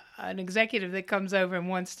 an executive that comes over and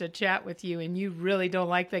wants to chat with you and you really don't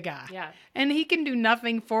like the guy. Yeah. And he can do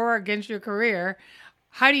nothing for or against your career.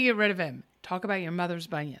 How do you get rid of him? Talk about your mother's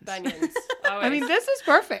bunions. Bunions. I mean, this is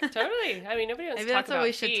perfect. Totally. I mean, nobody wants Maybe to talk that's about what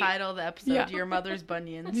we should feet. title the episode, Your Mother's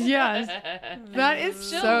Bunions. Yes. That is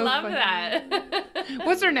She'll so love funny. that.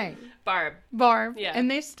 What's her name? Barb. Yeah.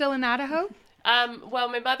 And they're still in Idaho? Well,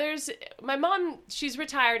 my mom, she's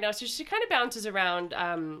retired now, so she kind of bounces around.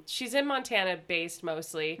 She's in Montana based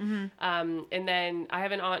mostly. Mm-hmm. And then I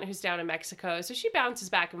have an aunt who's down in Mexico, so she bounces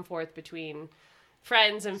back and forth between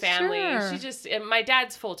friends and family. Sure. And my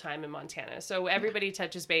dad's full-time in Montana, so everybody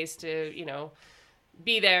touches base to, you know,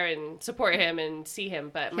 be there and support him and see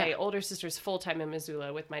him. But my older sister's full-time in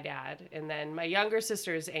Missoula with my dad. And then my younger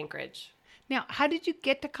sister is Anchorage. Now, how did you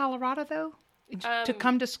get to Colorado, though? To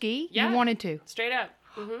come to ski? Yeah. You wanted to? Straight up.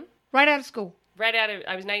 Mm-hmm. Right out of school?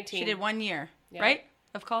 I was 19. She did 1 year, right?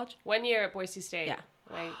 Of college? 1 year at Boise State. Yeah.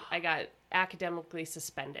 I got academically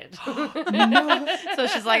suspended. No. So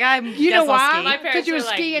she's like, You know why? My parents Because you were were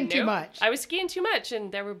like, skiing too nope. much. I was skiing too much,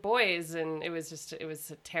 and there were boys, and it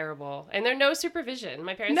was terrible. And there's no supervision.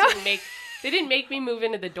 My parents didn't make me move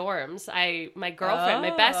into the dorms. My girlfriend,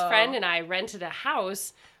 my best friend, and I rented a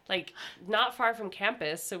house like not far from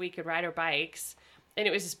campus so we could ride our bikes. and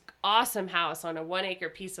it was this awesome house on a 1 acre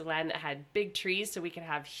piece of land that had big trees, so we could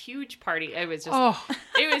have huge party. It was just,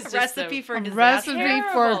 it was just Recipe for a disaster. recipe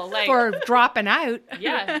Terrible, like- for dropping out.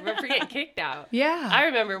 yeah, we're getting kicked out. Yeah. I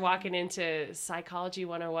remember walking into Psychology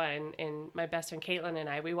 101, and my best friend Caitlin and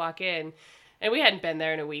I, we walk in, and we hadn't been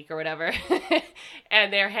there in a week or whatever,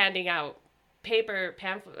 and they're handing out paper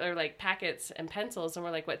pamphlet or like packets and pencils, and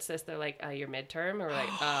we're like, what's this? They're like, your midterm. And we're like,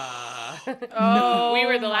 Oh, we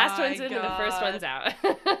were the last my ones in and the first God. ones out.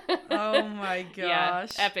 Oh my Yeah,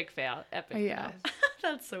 gosh. epic fail. Yeah.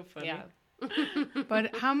 That's so funny. Yeah.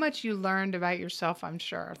 But how much you learned about yourself, I'm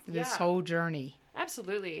sure, through this Yeah. whole journey.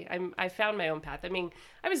 Absolutely. I found my own path. I mean,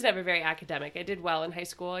 I was never very academic. I did well in high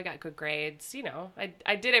school. I got good grades. You know,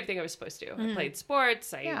 I did everything I was supposed to. I played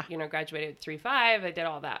sports. I, graduated at 3.5. I did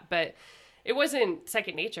all that. But it wasn't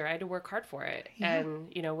second nature. I had to work hard for it. Yeah.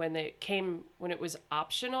 And, you know, when it was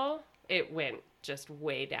optional, it went just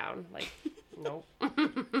way down. Like, nope.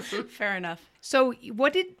 Fair enough. So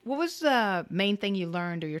what was the main thing you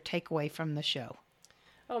learned or your takeaway from the show?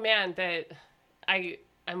 Oh, man, that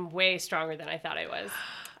I'm way stronger than I thought I was.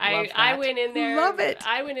 Love I that. went in there. Love it.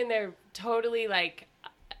 I went in there totally like,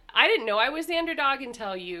 I didn't know I was the underdog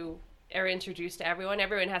until you are introduced to everyone.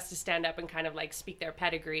 Everyone has to stand up and kind of like speak their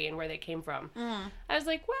pedigree and where they came from. I was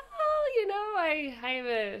like, well, you know,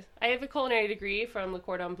 I have a culinary degree from Le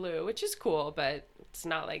Cordon Bleu, which is cool, but it's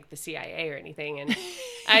not like the CIA or anything. And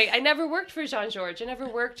I never worked for Jean-Georges. I never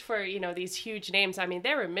worked for, you know, these huge names. I mean,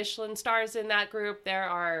 there were Michelin stars in that group. There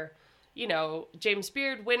are, you know, James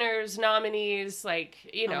Beard winners, nominees, like,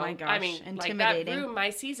 you know, my gosh, I mean, like that intimidating. room, my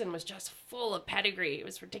season was just full of pedigree. It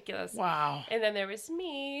was ridiculous. Wow. And then there was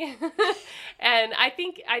me. And I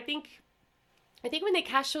think when they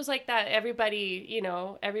cast shows like that, everybody,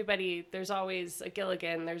 there's always a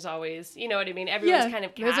Gilligan. There's always, you know what I mean? Everyone's kind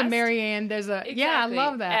of cast. There's a Marianne. There's a, yeah, I Exactly.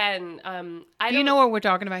 love that. And Do you know what we're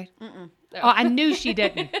talking about? Oh, I knew she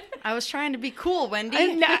didn't. I was trying to be cool, Wendy.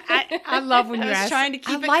 I love when I you was ask. trying to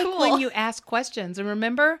keep I it like cool. when you ask questions. And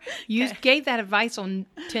remember, you gave that advice on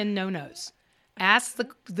 10 no-nos. Ask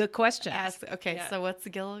the questions. Okay, Yeah. so what's the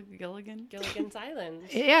Gilligan? Gilligan's Island.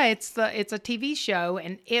 Yeah, it's a TV show,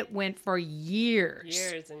 and it went for years.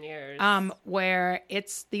 Years and years. Where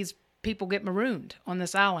it's these people get marooned on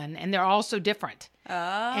this island, and they're all so different. Oh.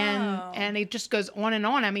 And it just goes on and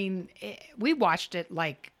on. I mean, we watched it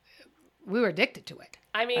like we were addicted to it.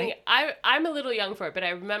 I mean, right? I'm a little young for it, but I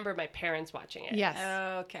remember my parents watching it. Yes.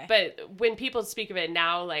 Okay. But when people speak of it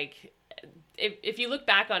now, like, if you look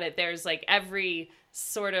back on it, there's like every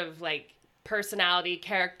sort of like personality,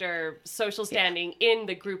 character, social standing in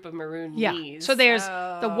the group of maroon knees. So there's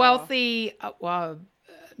the wealthy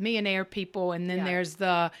millionaire people, and then there's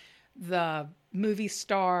the movie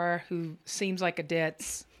star who seems like a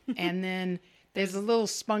ditz, and then there's a little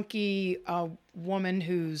spunky woman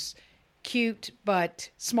who's cute but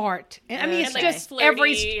smart. And I mean, it's like just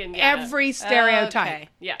flirty and, every stereotype. Okay.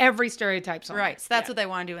 Yeah. Every stereotype's on Right, it. so that's what they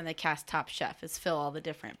want to do when they cast Top Chef, is fill all the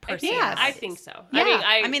different Yes, personalities. I think so. Yeah.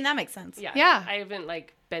 I I mean, that makes sense. Yeah. I haven't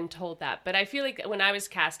like been told that, but I feel like when I was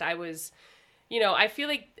cast, I was, you know, I feel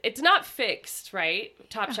like it's not fixed, right?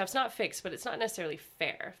 Top Chef's not fixed, but it's not necessarily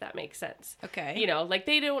fair, if that makes sense. Okay. You know, like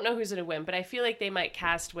they don't know who's going to win, but I feel like they might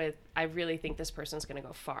cast with, I really think this person's going to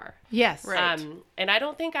go far. Yes. Right. And I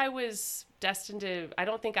don't think I was I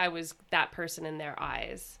don't think I was that person in their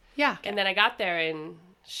eyes. Yeah. And then I got there and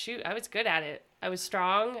shoot, I was good at it. I was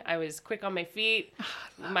strong. I was quick on my feet.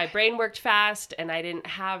 My brain worked fast, and I didn't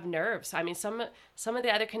have nerves. I mean, some of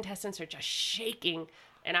the other contestants are just shaking,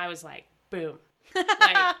 and I was like, boom.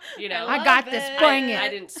 Like, you know, I got this. it. Bring it. I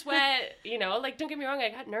didn't sweat. You know, like, don't get me wrong. I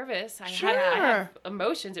got nervous. I Sure. had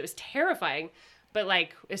emotions. It was terrifying. But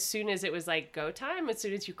like, as soon as it was like go time, as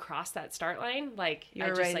soon as you cross that start line, like You I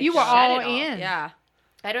were just ready. like You were shed all it in. Yeah.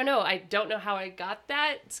 I don't know. I don't know how I got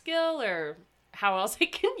that skill or how else I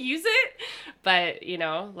can use it. But you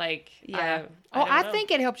know, like Yeah. I don't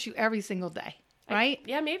think it helps you every single day, right?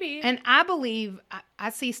 yeah, maybe. And I believe I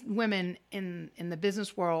see women in the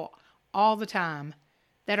business world all the time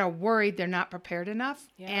that are worried they're not prepared enough,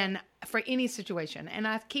 and for any situation. And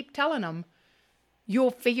I keep telling them,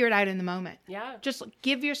 you'll figure it out in the moment. Yeah. Just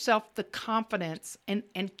give yourself the confidence and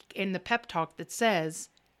the pep talk that says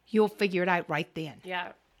you'll figure it out right then.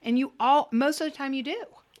 Yeah. And most of the time you do.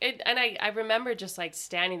 And I remember just like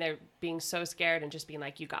standing there being so scared and just being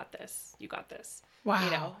like, you got this. You got this. Wow.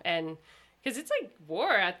 You know, and because it's like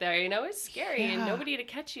war out there, you know, it's scary and Yeah. nobody to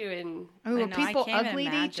catch you. And I mean, I were know, I people can't ugly to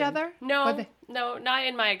each imagine. other? no, not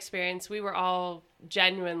in my experience. We were all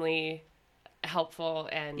genuinely helpful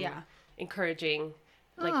and Yeah. encouraging.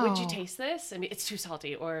 Like, would you taste this? I mean, it's too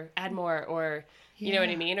salty, or add more, or you know what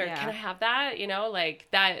I mean? Or can I have that? You know, like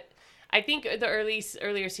that. I think the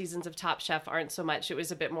earlier seasons of Top Chef aren't so much. It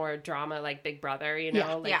was a bit more drama, like Big Brother, you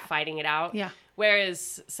know, fighting it out. Yeah.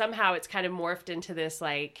 Whereas somehow it's kind of morphed into this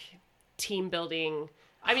like team building.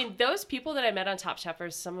 I mean, those people that I met on Top Chef are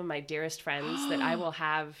some of my dearest friends that I will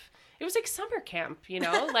have. It was like summer camp, you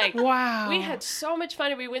know, like wow. We had so much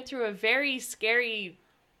fun, and we went through a very scary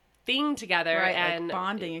thing together, and like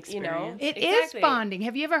bonding experience. You know, it is bonding.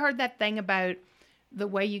 Have you ever heard that thing about the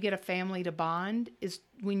way you get a family to bond is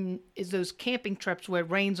those camping trips where it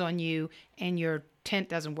rains on you and your tent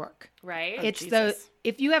doesn't work. Right. It's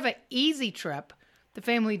if you have an easy trip, the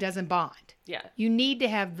family doesn't bond. Yeah. You need to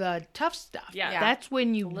have the tough stuff. Yeah. That's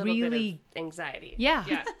when you a little really bit of anxiety. Yeah.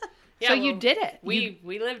 Yeah. So you did it. We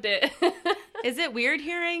lived it. Is it weird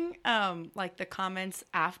hearing like the comments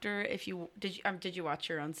after? If you did you watch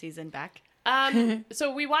your own season back?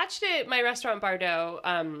 So we watched it. My restaurant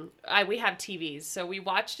Bardot. We have TVs, so we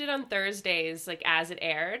watched it on Thursdays, like as it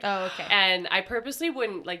aired. Oh, okay. And I purposely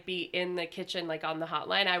wouldn't like be in the kitchen, like on the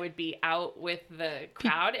hotline. I would be out with the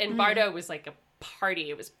crowd, and Bardot was like a party.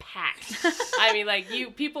 It was packed. I mean, like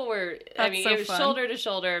people were. It was fun. Shoulder to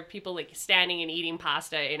shoulder. People like standing and eating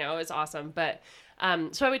pasta. You know, it was awesome. But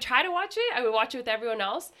so I would try to watch it. I would watch it with everyone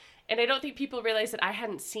else. And I don't think people realized that I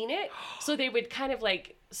hadn't seen it. So they would kind of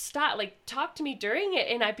like stop, like talk to me during it.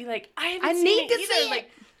 And I'd be like, I need to see it. Like,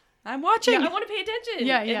 I'm watching. Yeah, I want to pay attention.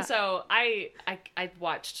 Yeah. And so I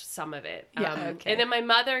watched some of it. Yeah. Okay. And then my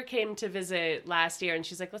mother came to visit last year, and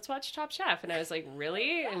she's like, let's watch Top Chef. And I was like,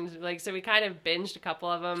 really? And like, so we kind of binged a couple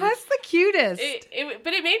of them. That's the cutest.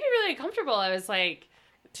 But it made me really uncomfortable. I was like,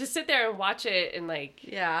 to sit there and watch it and like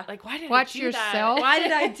why did I do yourself? that? Why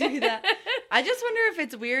did I do that? I just wonder if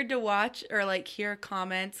it's weird to watch or like hear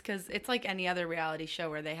comments, because it's like any other reality show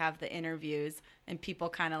where they have the interviews and people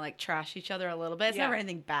kind of like trash each other a little bit. It's never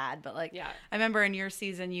anything bad, but like I remember in your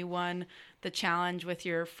season you won the challenge with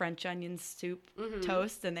your French onion soup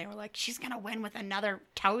toast, and they were like, she's gonna win with another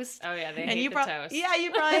toast. Oh yeah, they hate the toast. Yeah,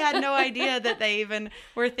 you probably had no idea that they even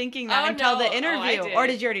were thinking that until the interview. Or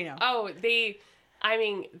did you already know? Oh, they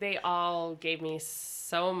all gave me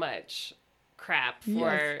so much crap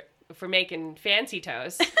for making fancy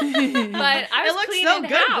toast. But I was cleaning so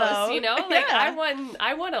good, house, though. You know? Like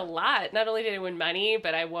I won a lot. Not only did I win money,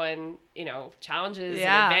 but I won, you know, challenges and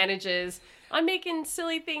advantages on making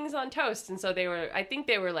silly things on toast. And so they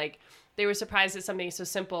were surprised that something so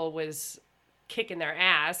simple was kicking their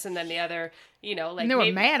ass, and then the other, you know, like, and they were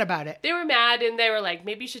mad about it. They were mad, and they were like,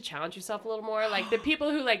 maybe you should challenge yourself a little more. Like the people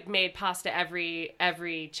who like made pasta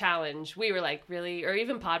every challenge, we were like, really? Or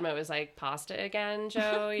even Padma was like, pasta again,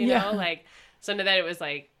 Joe, you know, like, so then it was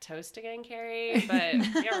like, toast again, Carrie, but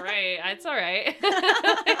you're right, it's all right.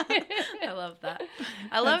 I love that.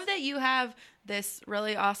 I love that you have this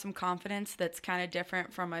really awesome confidence that's kind of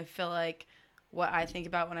different from, I feel like, what I think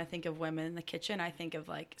about when I think of women in the kitchen. I think of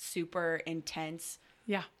like super intense,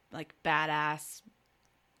 like badass.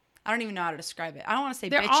 I don't even know how to describe it. I don't want to say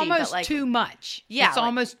they're bitchy, almost but like too much. Yeah, it's like,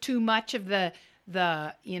 almost too much of the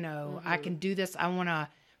you know, I can do this. I want to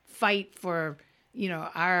fight for, you know,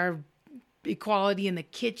 our equality in the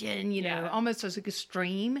kitchen. You know, almost as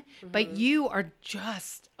extreme. But you are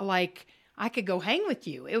just like, I could go hang with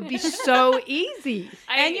you. It would be so easy.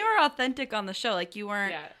 And you were authentic on the show. Like you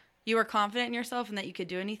weren't. Yeah. You were confident in yourself and that you could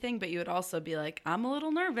do anything, but you would also be like, I'm a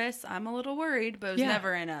little nervous, I'm a little worried, but it was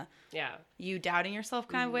never in a you doubting yourself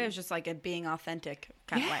kind of way. It was just like a being authentic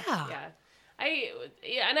kind of way.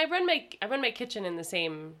 Yeah. And I run my kitchen in the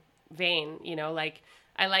same vein, you know, like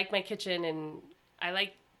I like my kitchen, and I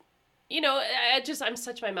like, you know, I'm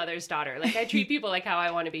such my mother's daughter. Like I treat people like how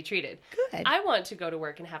I want to be treated. Good. I want to go to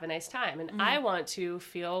work and have a nice time, and I want to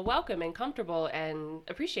feel welcome and comfortable and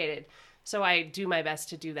appreciated. So I do my best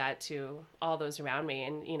to do that to all those around me.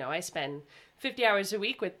 And, you know, I spend 50 hours a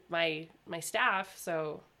week with my staff.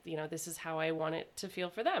 So, you know, this is how I want it to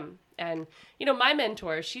feel for them. And, you know, my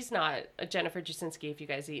mentor, she's not a Jennifer Jasinski, if you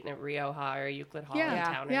guys eaten at Rioja or Euclid Hall in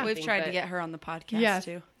town. Or anything, we've tried to get her on the podcast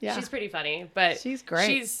too. Yeah. She's pretty funny, but she's great.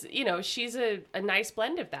 She's a nice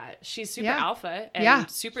blend of that. She's super alpha and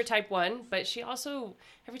super type 1, but she also,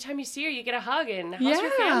 every time you see her, you get a hug and how's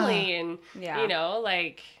your family? And, you know,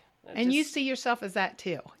 like... And you see yourself as that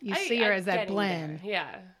too. You see her as that blend.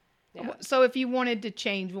 Yeah. So if you wanted to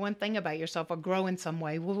change one thing about yourself or grow in some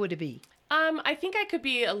way, what would it be? I think I could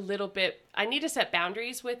be a little bit. I need to set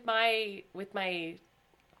boundaries with my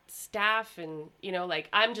staff, and you know, like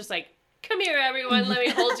I'm just like, come here, everyone, let me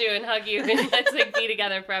hold you and hug you, and let's like be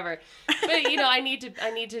together forever. But you know, I need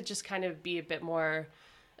to just kind of be a bit more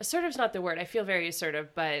assertive's not the word. I feel very assertive,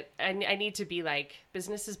 but I need to be like,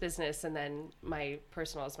 business is business, and then my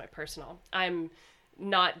personal is my personal. I'm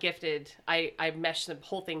not gifted. I mesh the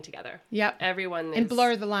whole thing together. Yep. Everyone And is,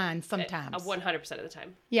 blur the lines sometimes. 100% of the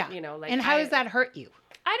time. Yeah. You know, like, and how does that hurt you?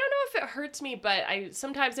 I don't know if it hurts me, but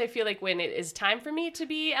sometimes I feel like when it is time for me to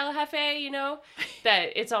be El Jefe, you know, that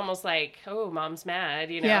it's almost like, oh, mom's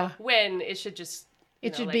mad, you know, Yeah. when it should just,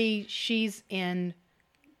 It should be she's in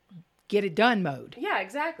get it done mode. Yeah,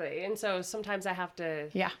 exactly. And so sometimes I have to.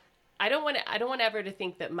 Yeah. I don't want ever to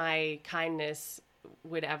think that my kindness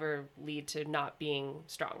would ever lead to not being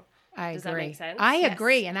strong. Does that make sense? I Yes.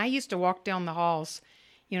 agree. And I used to walk down the halls,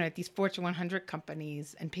 you know, at these Fortune 100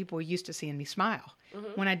 companies, and people were used to seeing me smile.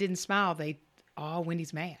 When I didn't smile,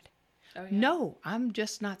 Wendy's mad. Oh, yeah. No, I'm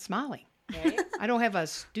just not smiling. Right? I don't have a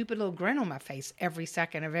stupid little grin on my face every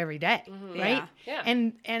second of every day, right? Yeah.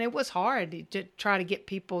 And it was hard to try to get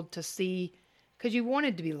people to see, because you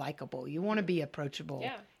wanted to be likable, you want to be approachable.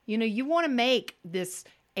 Yeah. You know, you want to make this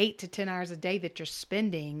 8 to 10 hours a day that you're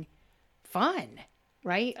spending fun,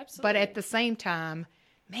 right? Absolutely. But at the same time,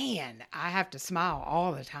 man, I have to smile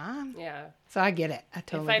all the time. Yeah. So I get it. I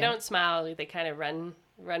totally If I get don't it. smile, they kind of run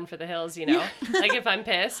for the hills, you know? Like if I'm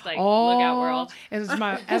pissed, like, Oh, look out, world.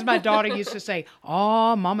 as my daughter used to say,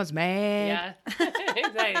 oh, mama's mad. Yeah.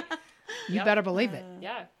 Exactly. You better believe it.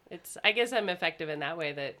 Yeah. I guess I'm effective in that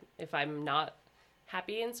way, that if I'm not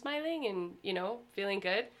happy and smiling and, you know, feeling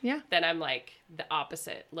good, Yeah. then I'm like the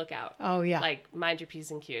opposite. Look out. Oh, yeah. Like, mind your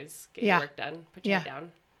P's and Q's. Get Yeah. your work done. Put your head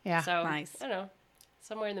down. Yeah. So, Nice. I don't know.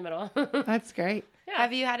 Somewhere in the middle. That's great. Yeah.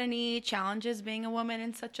 Have you had any challenges being a woman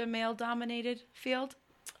in such a male-dominated field?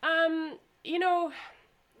 You know,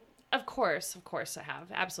 of course I have.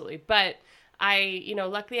 Absolutely. But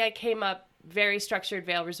luckily I came up very structured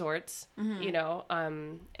Vail Resorts, you know,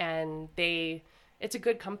 and it's a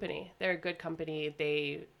good company. They're a good company.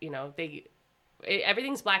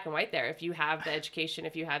 Everything's black and white there. If you have the education,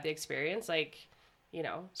 if you have the experience, like, you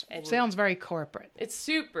know, and Sounds very corporate. it's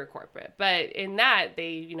super corporate, but in that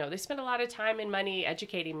they spend a lot of time and money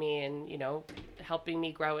educating me and, you know, helping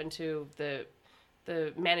me grow into the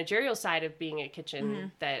managerial side of being a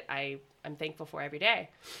kitchen that I'm thankful for every day.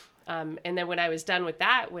 And then when I was done with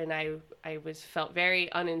that, when I felt very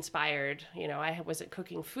uninspired, you know, I wasn't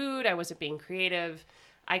cooking food, I wasn't being creative.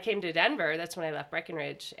 I came to Denver. That's when I left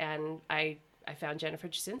Breckenridge, and I found Jennifer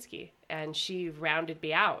Jasinski, and she rounded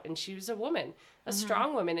me out. And she was a woman, a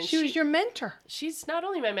strong woman, and She was your mentor. she's not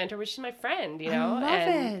only my mentor, but she's my friend. You know, love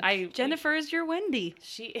and it. Jennifer is your Wendy.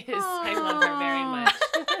 She is. I love her very much.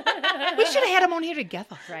 We should have had them on here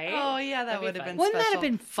together. Right? Oh, yeah, that That'd be would have fun. been Wouldn't that special.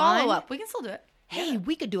 have been fun? Follow up. We can still do it. Hey,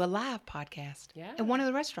 we could do a live podcast Yeah. at one of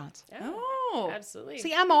the restaurants. Yeah, Oh. absolutely.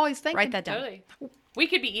 See, I'm always thinking. Write that down. Totally. We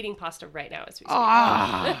could be eating pasta right now as we speak.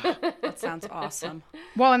 Ah. That sounds awesome.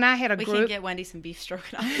 Well, and I had a We group. can get Wendy some beef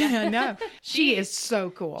stroganoff. I know. She is so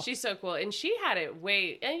cool. She's so cool, and she had it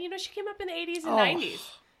and you know, she came up in the 80s and Oh. 90s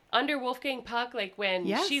under Wolfgang Puck, like when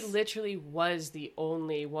Yes. she literally was the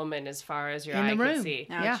only woman as far as your In the eye room. could see.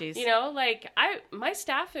 Oh, Yeah. jeez. You know, like my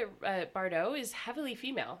staff at Bardot is heavily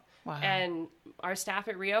female, Wow. and our staff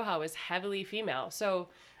at Rioja was heavily female. So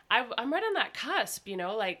I'm right on that cusp, you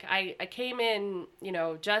know. Like I came in, you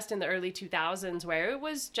know, just in the early 2000s where it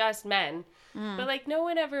was just men, but like no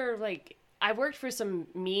one ever like. I worked for some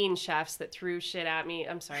mean chefs that threw shit at me.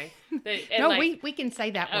 I'm sorry. No, we can say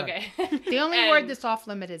that word. Okay. The only And- word that's off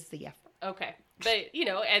limit is the F word. Okay. But, you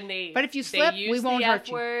know, and But if you they slip, we used won't the hurt F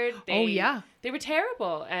you. word. Oh, yeah. They were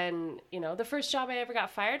terrible. And, you know, the first job I ever got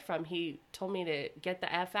fired from, he told me to get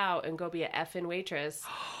the F out and go be an effing waitress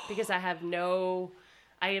because I have no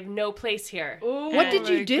place here. What did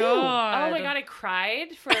you do? Oh my God, I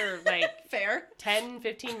cried for like Fair. 10,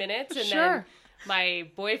 15 minutes. And Sure. then my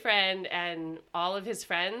boyfriend and all of his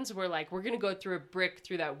friends were like, we're going to go through a brick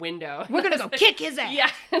through that window. We're going to go kick his ass. Yeah.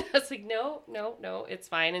 And I was like, no, it's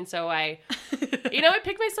fine. And so I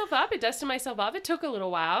picked myself up. I dusted myself off. It took a little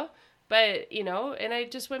while, but, you know, and I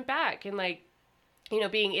just went back and like, you know,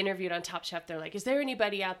 being interviewed on Top Chef, they're like, is there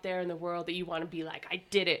anybody out there in the world that you want to be like? I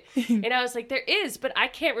did it. And I was like, there is, but I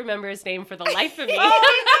can't remember his name for the life of me.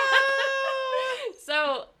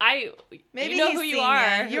 So Maybe you know he's who you seen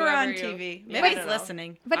are. You were on whoever you- TV. Yeah, Maybe I he's don't know.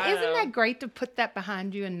 listening. But I don't isn't know. that great to put that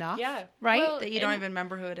behind you enough? Yeah. Right? Well, That you don't and even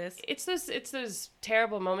remember who it is. It's those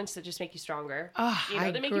terrible moments that just make you stronger. Oh, you know,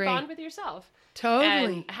 I that make you agree. bond with yourself. Totally.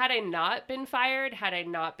 And had I not been fired, had I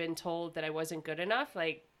not been told that I wasn't good enough,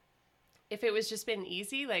 like if it was just been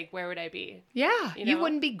easy, like, where would I be? Yeah. You You know?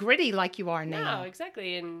 wouldn't be gritty like you are now. No,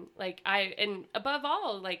 exactly. And like, and above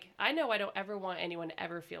all, like, I know I don't ever want anyone to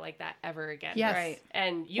ever feel like that ever again. Yes. Right.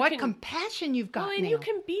 And you What can, compassion you've got well, and now. you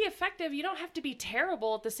can be effective. You don't have to be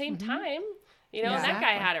terrible at the same time. You know, and that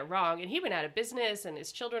guy Exactly. had it wrong, and he went out of business, and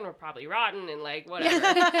his children were probably rotten, and like, whatever,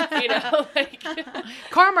 you know, like,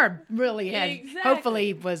 Karma really had, Exactly.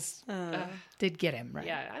 hopefully did get him, right?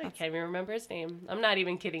 yeah, I can't even remember his name. I'm not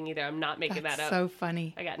even kidding either. I'm not making That's that up. so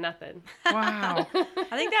funny. I got nothing. Wow.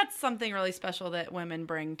 I think that's something really special that women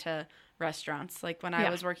bring to restaurants. Like when I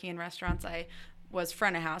Yeah. was working in restaurants, I was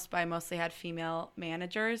front of house, but I mostly had female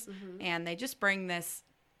managers, and they just bring this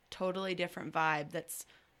totally different vibe. That's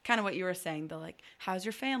kind of what you were saying. The like, how's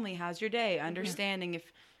your family? How's your day? Understanding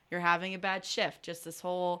if you're having a bad shift. Just this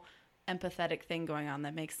whole empathetic thing going on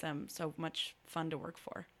that makes them so much fun to work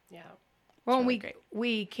for. Yeah. Well, really great.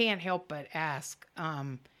 we can't help but ask.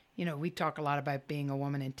 You know, we talk a lot about being a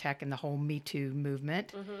woman in tech and the whole Me Too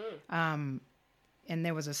movement. And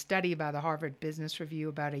there was a study by the Harvard Business Review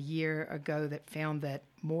about a year ago that found that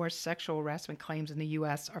more sexual harassment claims in the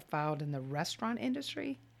U.S. are filed in the restaurant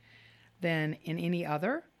industry than in any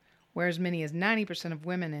other, where as many as 90% of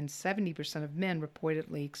women and 70% of men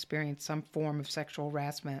reportedly experience some form of sexual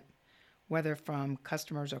harassment, whether from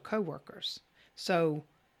customers or coworkers. So,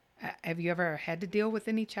 have you ever had to deal with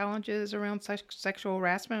any challenges around sexual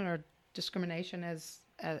harassment or discrimination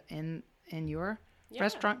in your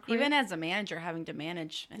restaurant career? Even as a manager, having to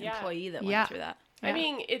manage an employee that went through that. I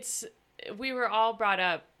mean, we were all brought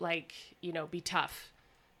up like, you know, be tough,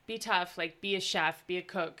 like be a chef, be a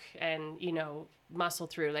cook, and, you know, muscle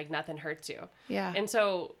through, like nothing hurts you. Yeah. And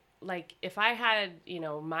so like, if I had, you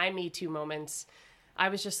know, my Me Too moments, I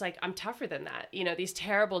was just like, I'm tougher than that. You know, these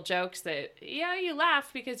terrible jokes that, yeah, you laugh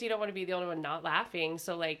because you don't want to be the only one not laughing.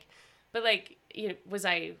 So like, but like, you know, was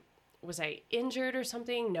I injured or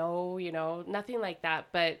something? No, you know, nothing like that.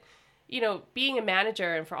 But, you know, being a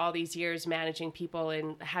manager and for all these years managing people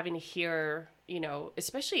and having to hear, you know,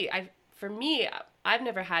 especially for me, I've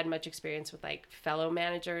never had much experience with like fellow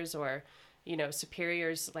managers or, you know,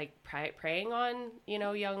 superiors like preying on, you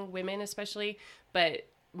know, young women especially, but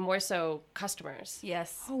more so customers.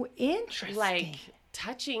 Yes. Oh, interesting. Like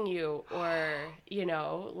touching you or, you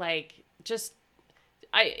know, like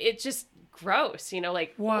it's just gross, you know,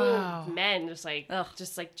 like Wow. men just like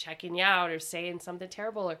checking you out or saying something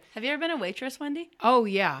terrible. Or Have you ever been a waitress, Wendy? Oh,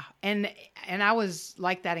 yeah. And I was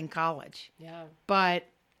like that in college. yeah. But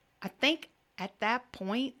I think at that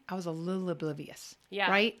point, I was a little oblivious. Yeah.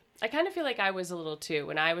 Right? I kind of feel like I was a little too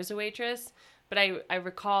when I was a waitress, but I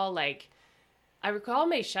recall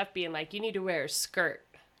my chef being like, you need to wear a skirt.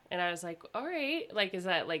 And I was like, all right, like, is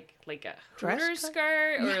that like a Dress Hooters skirt?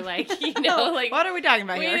 skirt or like, you know, like, What are we talking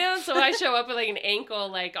about you here? know, so I show up with like an ankle,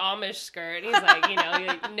 like Amish skirt. And he's like, you know, you're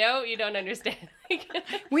like, no, you don't understand.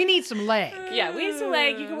 We need some leg. Yeah, we used to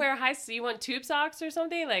like, you can wear you want tube socks or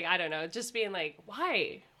something? Like, I don't know, just being like,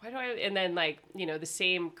 why? Why do I? And then like, you know, the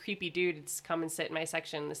same creepy dudes come and sit in my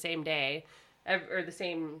section the same day or the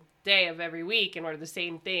same day of every week and order the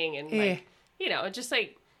same thing. And like, you know, just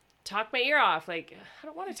like talk my ear off. Like, I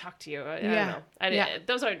don't want to talk to you. I don't know.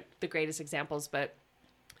 Those aren't the greatest examples, but,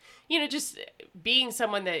 you know, just being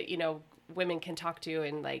someone that, you know, women can talk to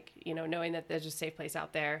and like, you know, knowing that there's a safe place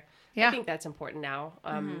out there. Yeah. I think that's important now.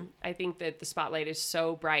 I think that the spotlight is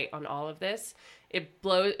so bright on all of this. It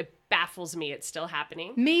baffles me. It's still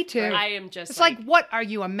happening. Me too. I am just It's like, what are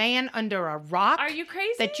you, a man under a rock? Are you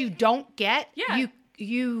crazy? That you don't get? Yeah.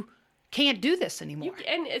 You can't do this anymore.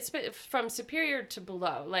 And it's from superior to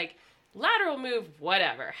below. Like, lateral move,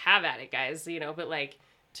 whatever. Have at it, guys. You know, but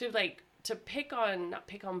to pick on,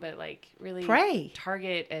 but like really Prey.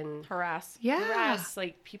 target and Harass. Yeah. harass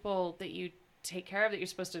like people that you take care of, that you're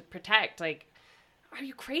supposed to protect. Like, are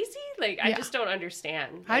you crazy? Like, I just don't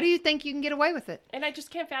understand. How do you think you can get away with it? And I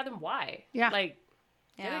just can't fathom why. Yeah. Like,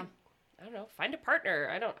 Yeah. I don't know. Find a partner.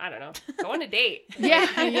 I don't know. Go on a date.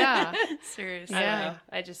 Yeah. Seriously. I Yeah.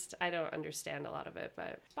 don't know. I don't understand a lot of it,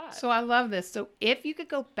 but. So I love this. So if you could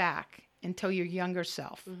go back and tell your younger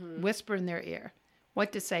self, whisper in their ear,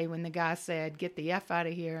 what to say when the guy said, get the F out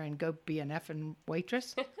of here and go be an effing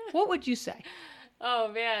waitress, what would you say? Oh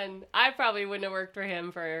man, I probably wouldn't have worked for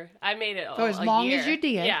him I made it For as a long year. as you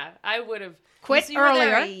did. Yeah, I would have Quit So you were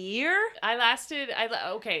there earlier. a year? I lasted.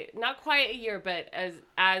 Not quite a year, but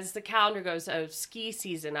as the calendar goes, a ski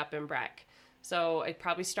season up in Breck. So it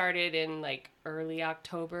probably started in like early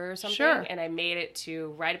October or something, Sure. and I made it to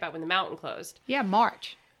right about when the mountain closed. Yeah,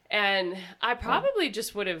 March. And I probably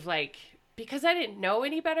just would have because I didn't know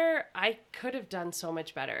any better, I could have done so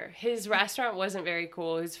much better. His restaurant wasn't very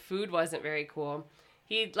cool. His food wasn't very cool.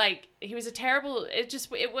 He was a terrible, it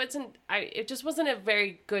just wasn't a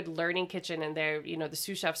very good learning kitchen. And there, you know, the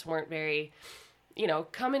sous chefs weren't very, you know,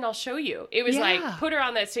 come and I'll show you. It was like, put her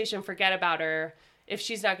on that station, forget about her. If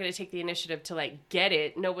she's not going to take the initiative to like get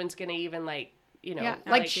it, no one's going to even like, you know,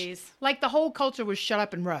 like the whole culture was shut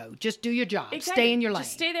up and row. Just do your job. Exactly. Stay in your lane.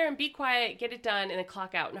 Just stay there and be quiet, get it done, and then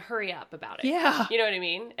clock out and hurry up about it. Yeah. You know what I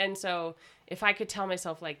mean? And so if I could tell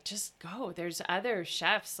myself, like, just go. There's other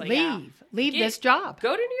chefs. Like, Leave this job.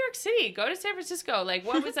 Go to New York City. Go to San Francisco. Like,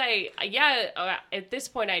 what was at this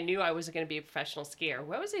point, I knew I wasn't going to be a professional skier.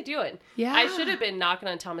 What was I doing? Yeah. I should have been knocking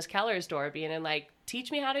on Thomas Keller's door being in, like,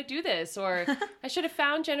 teach me how to do this. Or I should have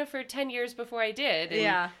found Jennifer 10 years before I did.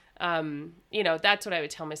 And, you know, that's what I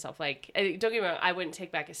would tell myself. Like, don't get me wrong, I wouldn't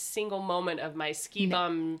take back a single moment of my ski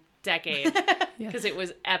bum decade because it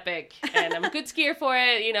was epic and I'm a good skier for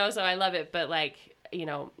it, you know, so I love it. But like, you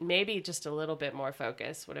know, maybe just a little bit more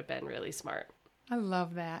focus would have been really smart. I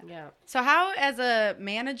love that. Yeah. So how, as a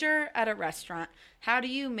manager at a restaurant, how do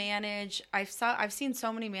you manage? I've seen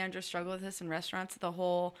so many managers struggle with this in restaurants,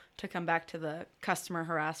 to come back to the customer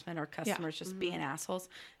harassment or customers just being assholes.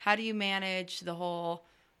 How do you manage the whole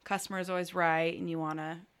customer is always right and you want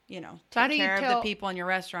to, you know, take care of the people in your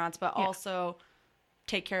restaurants, but also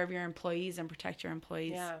take care of your employees and protect your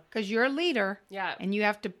employees? Yeah. Because you're a leader. Yeah. And you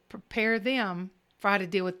have to prepare them for how to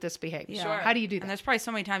deal with this behavior. Yeah. Sure. How do you do that? And there's probably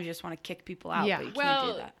so many times you just want to kick people out, but you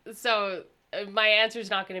can't do that. So my answer is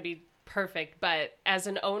not going to be perfect, but as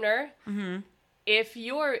an owner, even if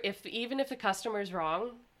the customer is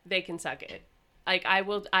wrong, they can suck it. Like I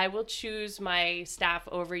will choose my staff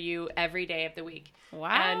over you every day of the week. Wow.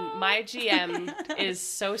 And my GM is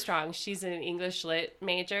so strong. She's an English lit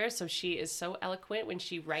major, so she is so eloquent when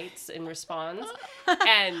she writes and responds.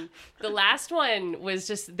 And the last one was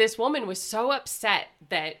just, this woman was so upset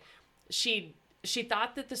that she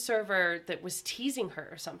thought that the server that was teasing her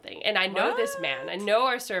or something. And I know this man. I know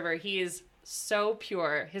our server. He is so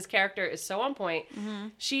pure. His character is so on point. Mm-hmm.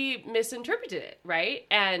 She misinterpreted it, right?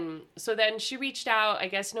 And so then she reached out. I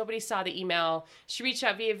guess nobody saw the email. She reached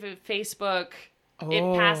out via Facebook.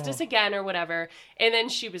 It passed us again or whatever. And then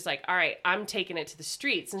she was like, all right, I'm taking it to the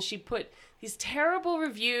streets. And she put these terrible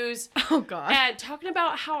reviews. Oh, God. And talking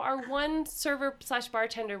about how our one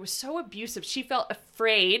server/bartender was so abusive. She felt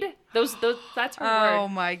afraid. That's her word. Oh,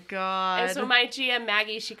 my God. And so my GM,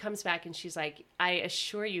 Maggie, she comes back and she's like, I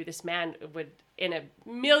assure you this man would, in a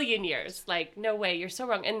million years, like, no way, you're so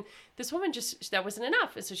wrong. And this woman that wasn't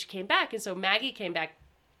enough. And so she came back. And so Maggie came back.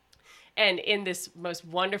 And in this most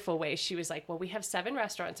wonderful way, she was like, well, we have 7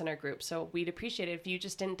 restaurants in our group, so we'd appreciate it if you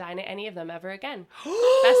just didn't dine at any of them ever again.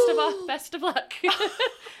 Best of luck.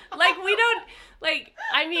 Like, we don't, like,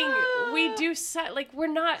 I mean, we do,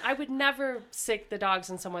 I would never sick the dogs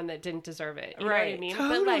on someone that didn't deserve it. You know what I mean?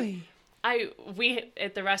 Totally. But, like, we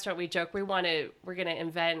at the restaurant, we joke, we're going to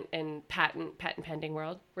invent in patent pending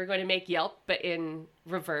world. We're going to make Yelp, but in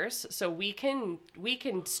reverse. So we can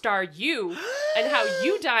star you and how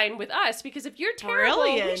you dine with us, because if you're terrible,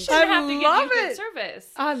 we shouldn't have to give you good service.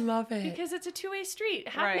 I love it. Because it's a two-way street.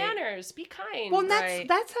 Have manners. Be kind. Well,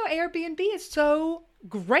 that's how Airbnb is so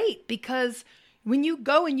great, because when you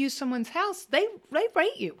go and use someone's house, they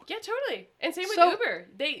rate you. Yeah, totally. And same with Uber.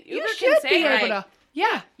 Uber can say, be able to.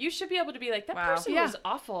 Yeah. You should be able to be like, that person was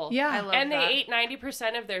awful. Yeah. I love and that. they ate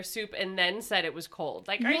 90% of their soup and then said it was cold.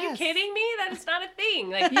 Like, are you kidding me? That is not a thing.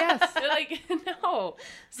 Like, like, no.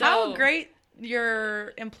 So, how great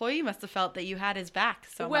your employee must have felt that you had his back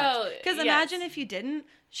so much. Because imagine if you didn't,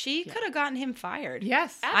 she could have gotten him fired.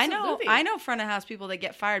 Yes. Absolutely. I know front of house people that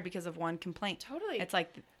get fired because of one complaint. Totally. It's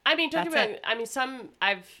like, I mean,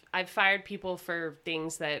 I've fired people for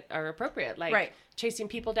things that are appropriate, like chasing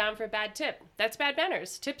people down for a bad tip. That's bad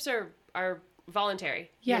manners. Tips are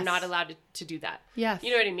voluntary. Yes. You're not allowed to do that. Yes.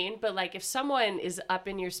 You know what I mean? But like, if someone is up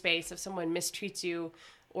in your space, if someone mistreats you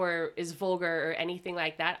or is vulgar or anything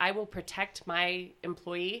like that, I will protect my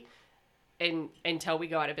employee until we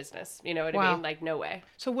go out of business. You know what I mean? Like, no way.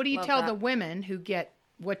 So what do you tell the women who get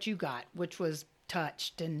what you got, which was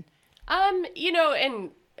touched and... You know, and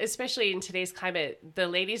especially in today's climate, the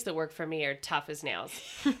ladies that work for me are tough as nails.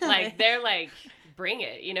 Like, they're like, bring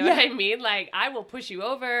it. You know what I mean? Like, I will push you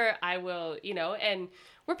over. I will, you know, and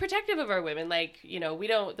we're protective of our women. Like, you know,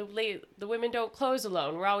 the women don't close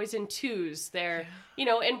alone. We're always in twos. They're, you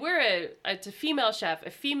know, and it's a female chef, a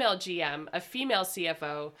female GM, a female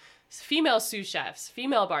CFO, female sous chefs,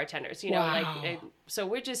 female bartenders, you know, like,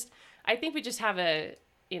 so I think we just have an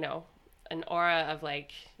aura of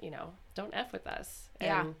like, you know, don't F with us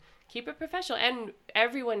and keep it professional. And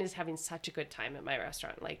everyone is having such a good time at my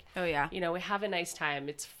restaurant. Like, you know, we have a nice time.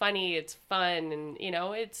 It's funny, it's fun. And, you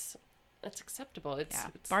know, That's acceptable. It's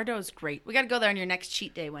Bardot's great. We got to go there on your next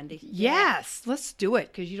cheat day, Wendy. Yes, let's do it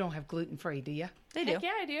because you don't have gluten-free, do you? They do. Heck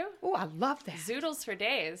yeah, I do. Oh, I love that. Zoodles for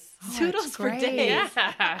days. Zoodles for days.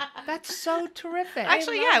 Yeah. That's so terrific.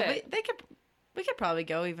 Actually, love yeah, it. we could probably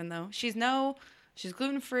go even though she's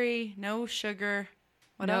gluten-free, no sugar.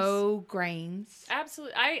 What else? No grains.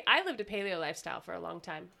 Absolutely. I lived a paleo lifestyle for a long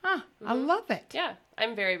time. Huh, I love it. Yeah,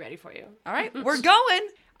 I'm very ready for you. All right, we're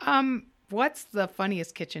going. What's the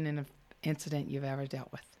funniest kitchen incident you've ever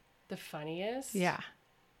dealt with? The funniest? Yeah.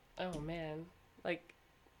 Oh, man. Like,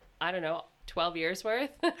 I don't know, 12 years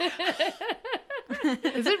worth?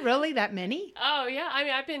 Is it really that many? Oh, yeah. I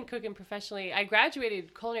mean, I've been cooking professionally. I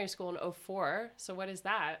graduated culinary school in 2004. So what is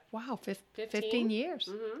that? Wow, 15 years.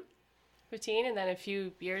 15, and then a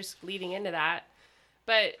few years leading into that.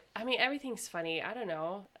 But, I mean, everything's funny. I don't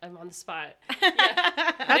know. I'm on the spot.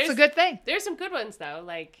 Yeah. That's a good thing. There's some good ones, though.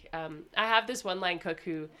 Like, I have this one-line cook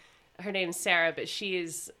who, her name's Sarah, but she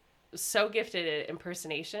is so gifted at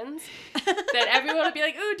impersonations that everyone will be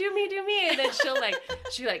like, ooh, do me. And then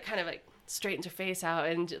she kind of like straightens her face out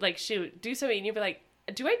and like she'll do something and you'll be like,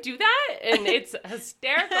 do I do that? And it's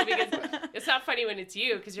hysterical because it's not funny when it's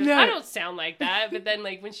you because you're like, I don't sound like that. But then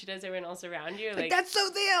like when she does everyone else around you, like that's so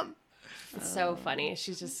them. It's so funny.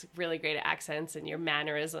 She's just really great at accents and your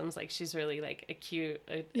mannerisms. Like she's really like acute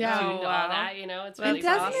to all that, you know. It's really And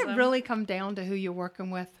doesn't awesome. it really come down to who you're working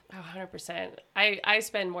with? Oh, 100%. I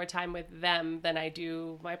spend more time with them than I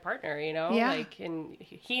do my partner, you know? Yeah. Like, and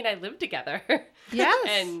he and I live together. Yes.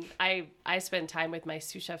 And I spend time with my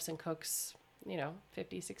sous chefs and cooks, you know,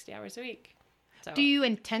 50, 60 hours a week. So Do you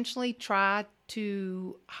intentionally try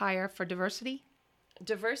to hire for diversity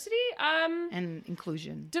diversity? and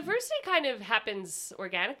inclusion? Diversity kind of happens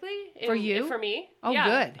organically. For you? For me. Oh, Yeah.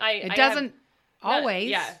 good. I It have- doesn't always.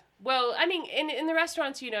 Yeah. Well, I mean, in the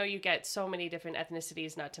restaurants, you know, you get so many different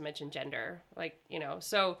ethnicities, not to mention gender. Like, you know,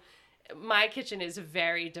 so my kitchen is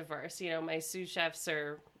very diverse. You know, my sous chefs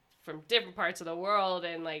are from different parts of the world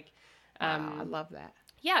and like, Wow, I love that.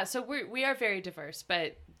 yeah, so we are very diverse,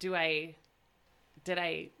 but did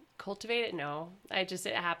I cultivate it? No.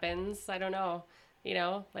 It happens. I don't know. You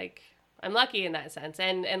know, like I'm lucky in that sense.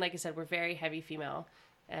 And like I said, we're very heavy female.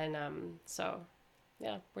 And so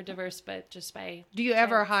yeah, we're diverse, but just by Do you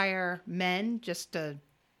ever hire men just to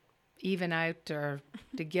even out or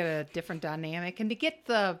to get a different dynamic and to get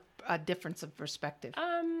a difference of perspective?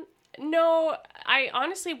 No, I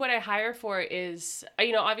honestly, what I hire for is,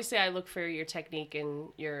 you know, obviously I look for your technique and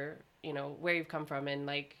your, you know, where you've come from and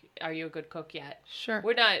like, are you a good cook yet? Sure.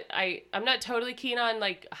 I'm not totally keen on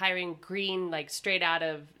like hiring green, like straight out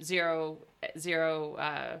of zero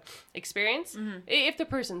experience if the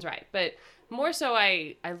person's right. But more so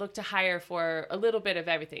I look to hire for a little bit of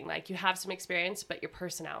everything. Like you have some experience, but your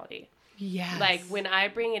personality. Yes. Like when I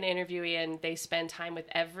bring an interviewee in, they spend time with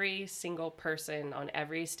every single person on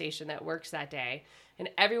every station that works that day. And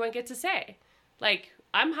everyone gets a say. Like,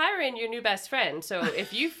 I'm hiring your new best friend. So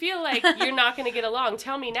if you feel like you're not going to get along,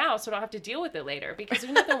 tell me now so I don't have to deal with it later. Because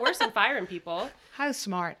there's nothing worse than firing people. How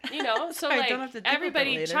smart. You know? So Sorry, like don't have to deal with it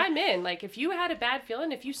everybody later. chime in. Like if you had a bad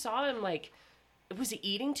feeling, if you saw him like, was he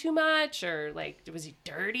eating too much or like was he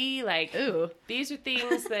dirty? Like Ooh. these are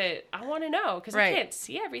things that I want to know because Right. I can't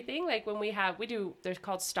see everything. Like when they're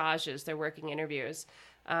called stages, they're working interviews.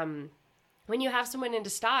 When you have someone into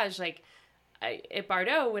stage, like at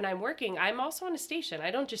Bardot, when I'm working, I'm also on a station.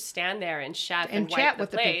 I don't just stand there and chef and wipe chat the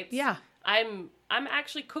with plates. the people. Yeah. I'm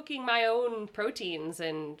actually cooking my own proteins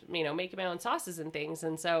and, you know, making my own sauces and things.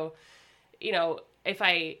 And so, you know,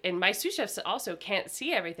 and my sous chefs also can't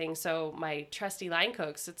see everything. So my trusty line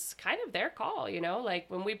cooks, it's kind of their call, you know, like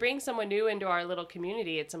when we bring someone new into our little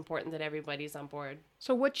community, it's important that everybody's on board.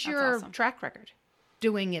 So what's your awesome. track record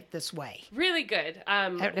doing it this way? Really good.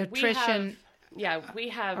 Attrition, we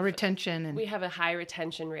have a retention, and we have a high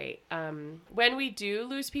retention rate. When we do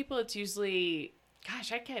lose people, it's usually,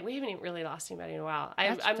 gosh, we haven't even really lost anybody in a while.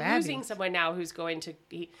 I'm fabulous. losing someone now who's going to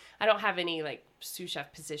I don't have any like sous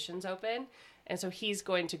chef positions open. And so he's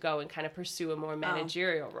going to go and kind of pursue a more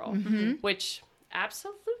managerial role, which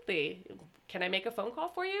absolutely, can I make a phone call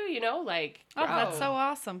for you? You know, like, Oh, that's so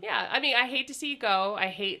awesome. yeah. I mean, I hate to see you go. I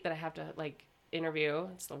hate that I have to like interview.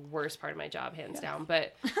 It's the worst part of my job, hands down.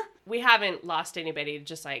 But we haven't lost anybody.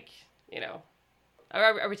 Just like, you know,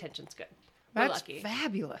 our retention's good. We're that's lucky.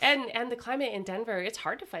 fabulous. And the climate in Denver, it's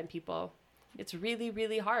hard to find people. It's really,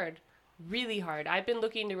 really hard. Really hard. I've been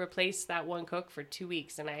looking to replace that one cook for 2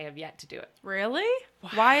 weeks and I have yet to do it. Really?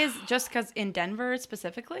 Why is just because in Denver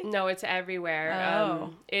specifically? No, it's everywhere.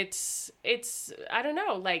 Oh. It's I don't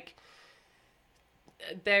know, like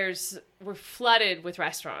we're flooded with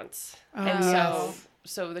restaurants. Oh, and so yes.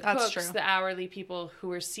 so the That's cooks, true. the hourly people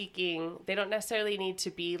who are seeking, they don't necessarily need to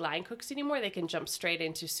be line cooks anymore. They can jump straight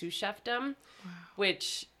into sous chefdom,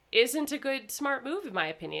 which isn't a good, smart move, in my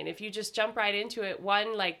opinion. If you just jump right into it,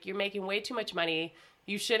 one, like, you're making way too much money.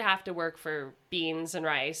 You should have to work for beans and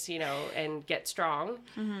rice, you know, and get strong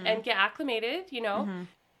and get acclimated, you know.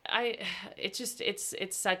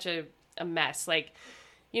 It's such a mess. Like,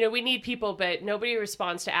 you know, we need people, but nobody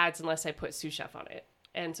responds to ads unless I put sous chef on it.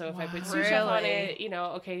 And so if I put sous chef on it, you know,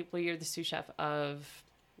 okay, well, you're the sous chef of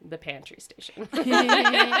the pantry station.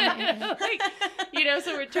 Like, you know,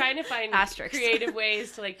 so we're trying to find creative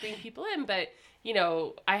ways to, like, bring people in. But, you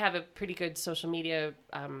know, I have a pretty good social media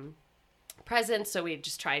presence, so we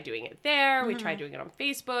just try doing it there. We try doing it on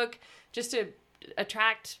Facebook just to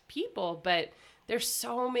attract people. But there's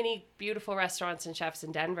so many beautiful restaurants and chefs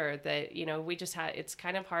in Denver that, you know, we just it's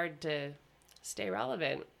kind of hard to stay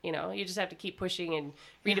relevant. You know, you just have to keep pushing and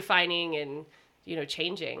redefining and, you know,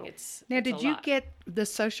 changing. Now, did you get the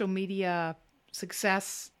social media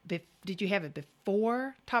success? Did you have it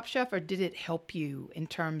before Top Chef, or did it help you in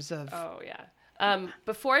terms of? Oh yeah.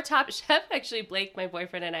 Before Top Chef, actually, Blake, my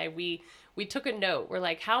boyfriend, and I, we took a note. We're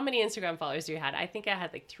like, how many Instagram followers do you had? I think I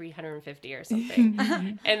had like 350 or something.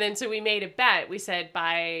 And then so we made a bet. We said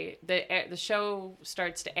by the show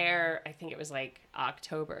starts to air, I think it was like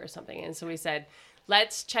October or something. And so we said,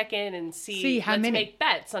 let's check in and see how many. Make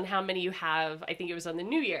bets on how many you have. I think it was on the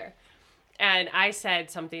New Year. And I said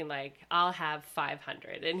something like, I'll have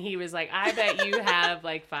 500. And he was like, I bet you have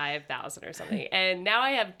like 5,000 or something. And now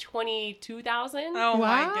I have 22,000. Oh,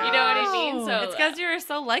 my God. You know what I mean? So it's because you're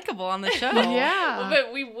so likable on the show. Yeah.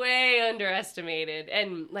 But we way underestimated.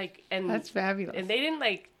 And that's fabulous. And they didn't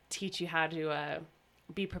like teach you how to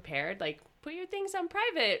be prepared. Like, put your things on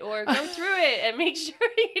private or go through it and make sure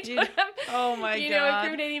you don't have, you know,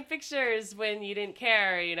 incriminating pictures when you didn't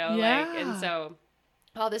care, you know, like, and so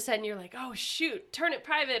all of a sudden you're like, oh shoot, turn it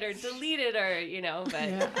private or delete it, or, you know,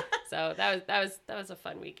 but so that was a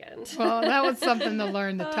fun weekend. Well, that was something to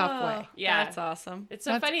learn the tough way. Yeah. That's awesome. It's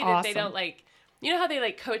so funny that they don't, like, you know how they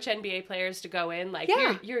like coach NBA players to go in, like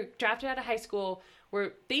you're drafted out of high school,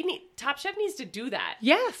 where Top Chef needs to do that.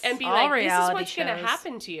 Yes. And be like, this is what's going to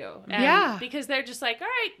happen to you. And because they're just like, all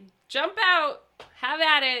right, jump out, have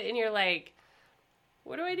at it. And you're like,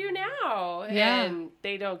 what do I do now? Yeah. And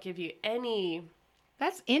they don't give you any.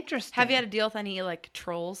 That's interesting. Have you had to deal with any, like,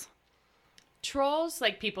 trolls? Trolls?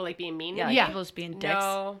 Like people like being mean? Yeah, people just being dicks.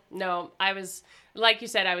 No. I was, like you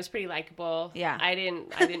said, I was pretty likable. Yeah. I didn't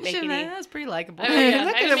make any. That was pretty likable. Look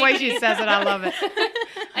at the way she says it. I love it.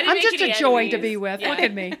 I'm just a joy to be with. Look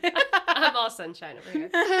at me. I'm all sunshine over here.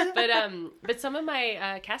 But some of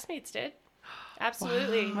my castmates did.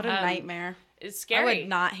 Absolutely. Wow. What a nightmare. It's scary. I would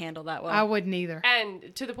not handle that well. I wouldn't either.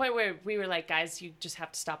 And to the point where we were like, guys, you just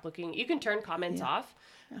have to stop looking. You can turn comments off,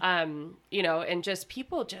 you know, and just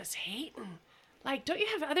people just hating. Like, don't you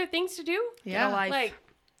have other things to do? Yeah. Like,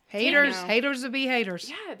 haters will be haters.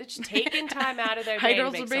 yeah, they're just taking time out of their day to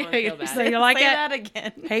make someone feel bad. So you like Say it? that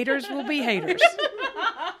again. Haters will be haters.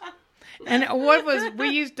 And we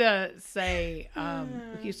used to say,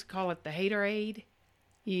 we used to call it the haterade.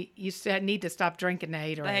 You said need to stop drinking the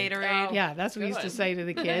haterade. The haterade. Oh, Yeah, that's what we used to say to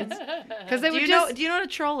the kids. Because they Do would you know what a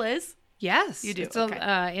troll is? Yes, You do, It's okay.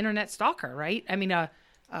 a internet stalker, right? I mean,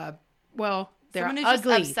 well, they're Someone who's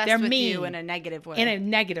ugly. just obsessed They're with mean you in a negative way. In a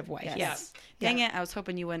negative way. Yes. Dang it! I was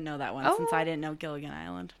hoping you wouldn't know that one since I didn't know Gilligan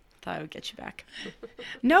Island. Thought I would get you back.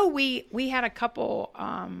 No, we had a couple.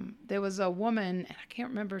 There was a woman, and I can't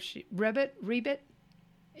remember. Rebit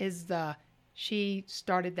she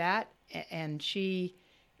started that, and she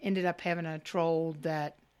ended up having a troll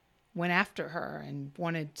that went after her and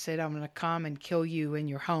said, I'm going to come and kill you in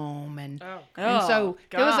your home. And so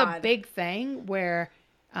there was a big thing where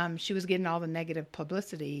she was getting all the negative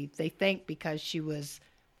publicity. They think because she was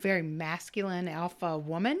very masculine alpha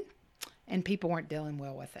woman, and people weren't dealing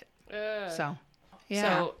well with it. So, yeah.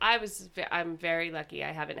 So I'm very lucky.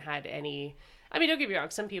 I haven't had any. I mean, don't get me wrong.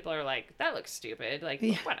 Some people are like, that looks stupid. Like,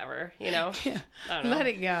 whatever, you know? I don't know. Let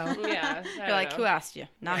it go. Yeah. You're like, who asked you?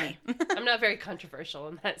 Not me. I'm not very controversial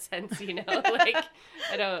in that sense, you know? Like,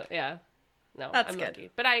 I don't, No, That's I'm good. lucky.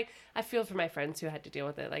 But I feel for my friends who had to deal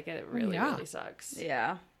with it. Like, it really, really sucks.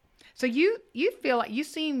 Yeah. So you feel like you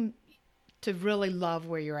seem to really love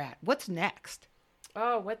where you're at. What's next?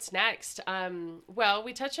 Oh, what's next? Well,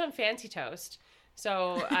 we touched on Fancy Toast.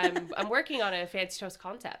 So I'm working on a Fancy Toast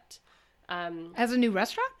concept. As a new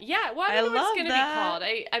restaurant? Yeah, well, I don't know what it's going to be called.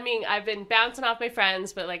 I mean, I've been bouncing off my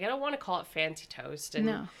friends, but like, I don't want to call it Fancy Toast. And,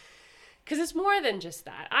 no. Because it's more than just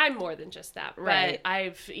that. I'm more than just that. Right. But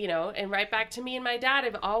I've, and right back to me and my dad,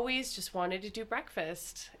 I've always just wanted to do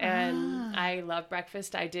breakfast. And I love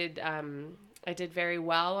breakfast. I did very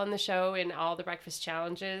well on the show in all the breakfast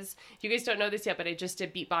challenges. You guys don't know this yet, but I just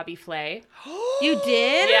did beat Bobby Flay. You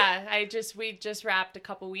did? Yeah, we just wrapped a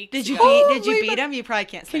couple weeks Did you ago. beat him? You probably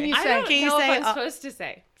can't say. Can you I say? don't Can you know say, if I'm supposed to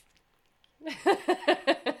say.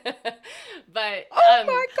 But Oh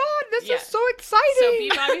my God, this yeah. is so exciting. So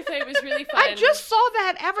beat Bobby Flay was really fun. I just saw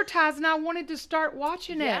that advertised and I wanted to start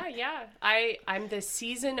watching it. Yeah. I'm the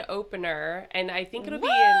season opener, and I think it'll be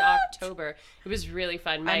in October. It was really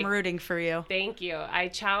fun. I'm rooting for you. Thank you. I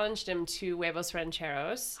challenged him to huevos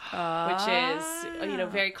rancheros, which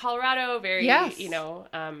is very Colorado, very Yes.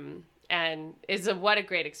 and what a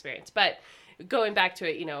great experience. But going back to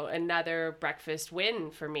it, another breakfast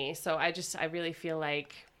win for me. So I really feel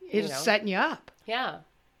like It's setting you up. Yeah.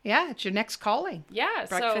 Yeah, it's your next calling. Yeah.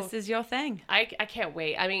 Breakfast is your thing. I can't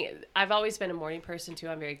wait. I mean, I've always been a morning person too.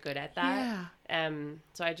 I'm very good at that. Yeah.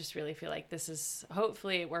 So I just really feel like this is,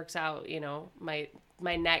 hopefully it works out,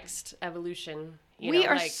 my next evolution. We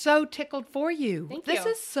are so tickled for you. Thank This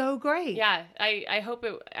you. is so great. Yeah. I hope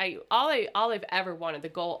all I've ever wanted, the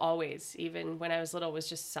goal always, even when I was little, was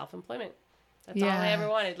just self-employment. That's all I ever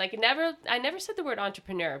wanted. Like I never said the word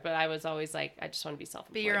entrepreneur, but I was always like, I just want to be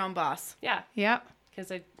self-employed. Be your own boss. Yeah. Yeah. Because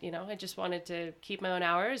I just wanted to keep my own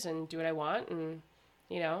hours and do what I want, and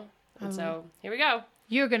so here we go.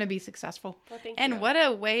 You're going to be successful. Well, thank And you. what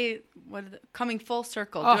a way, coming full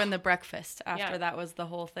circle, doing the breakfast after that was the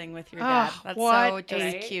whole thing with your dad. That's so just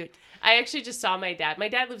Right? cute. I actually just saw my dad. My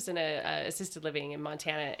dad lives in a assisted living in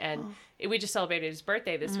Montana, and we just celebrated his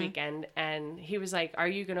birthday this weekend. And he was like, "Are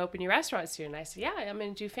you going to open your restaurant soon?" And I said, "Yeah, I'm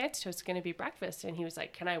going to do fancy toast. It's going to be breakfast." And he was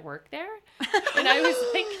like, "Can I work there?" And I was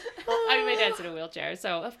like, my dad's in a wheelchair,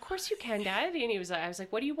 so of course you can, Dad. And I was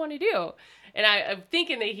like, "What do you want to do?" And I'm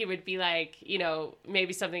thinking that he would be like,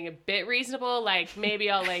 maybe something a bit reasonable, like maybe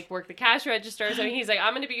I'll work the cash register or something. He's like,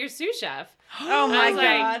 "I'm going to be your sous chef." Oh my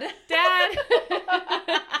God. Like,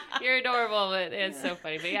 Dad, you're adorable, but it's so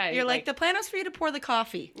funny. But yeah, You're like, the plan was for you to pour the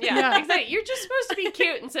coffee. yeah, exactly. You're just supposed to be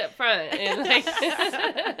cute and sit up front. And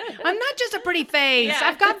I'm not just a pretty face. Yeah.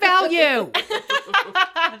 I've got value.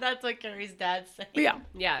 That's what Carrie's dad's saying. Yeah.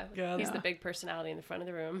 yeah, God. he's the big personality in the front of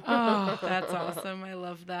the room. Oh, That's awesome. I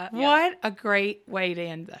love that. what a great way to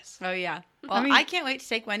end this. Oh, yeah. Well, I can't wait to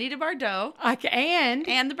take Wendy to Bordeaux and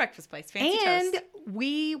the breakfast place, Fancy Toast.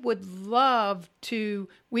 We would love to,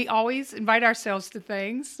 we always invite ourselves to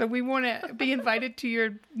things. So we want to be invited to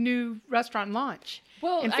your new restaurant launch.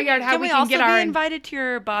 Well, And figure out how Can we we can also get be our invited to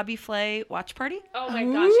your Bobby Flay watch party? Oh my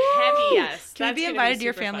gosh, heavy yes. Can we be That's gonna invited to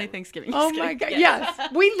your super family fun. Thanksgiving? Oh Just my kidding. God. Yes.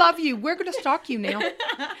 We love you. We're going to stalk you now.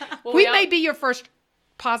 Well, we all- may be your first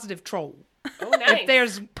positive troll. Oh, nice. If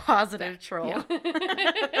there's, Positive troll.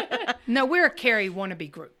 no, we're a Carrie wannabe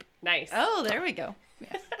group. Nice. Oh, there we go.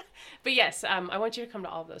 But yes, I want you to come to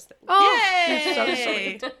all of those things. Oh, Yay! you're so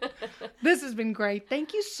sweet. This has been great.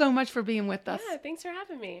 Thank you so much for being with us. Yeah, thanks for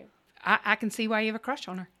having me. I can see why you have a crush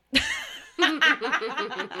on her.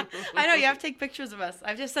 I know, you have to take pictures of us.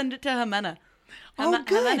 I've just sent it to Jimena. Oh,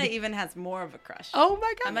 good. Jimena even has more of a crush. Oh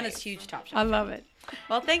my God. Jimena's huge Top Chef. I love it.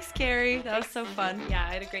 Well, thanks, Carrie. That was so fun. Yeah,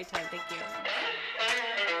 I had a great time. Thank you.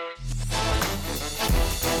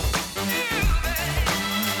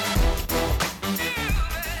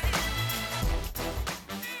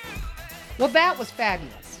 Well, that was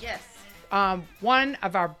fabulous. Yes. One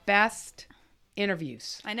of our best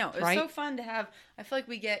interviews. I know. It was Right? so fun to have. I feel like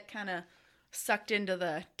we get kind of sucked into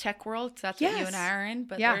the tech world because that's what you Yes. and I are in.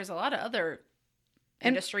 But Yeah. there's a lot of other And-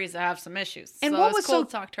 industries that have some issues. and so what it was cool so-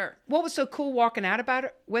 to talk to her. What was so cool walking out about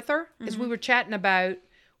it with her is Mm-hmm. we were chatting about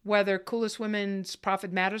whether Coolest Women's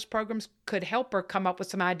Profit Matters programs could help her come up with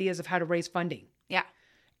some ideas of how to raise funding. Yeah.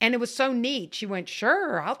 And it was so neat. She went,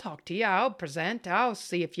 "Sure, I'll talk to you. I'll present. I'll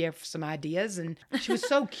see if you have some ideas." And she was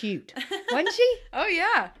so cute. Wasn't she? Oh,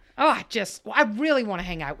 yeah. Oh, I really want to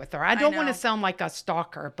hang out with her. I don't want know. to sound like a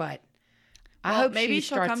stalker, but I Well, hope maybe she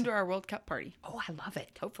she'll starts. come to our World Cup party. Oh, I love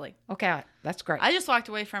it. Hopefully. Okay, that's great. I just walked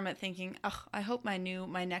away from it thinking, oh, I hope my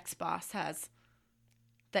next boss has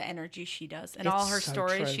the energy she does. And all It's her so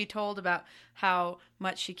stories true. she told about how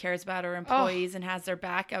much she cares about her employees and has their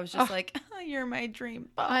back. I was just like, oh, you're my dream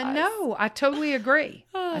boss. I know. I totally agree.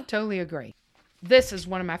 I totally agree. This is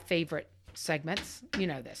one of my favorite segments. You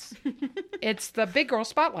know this. It's the Big Girl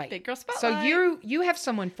Spotlight. Big Girl So Spotlight. you have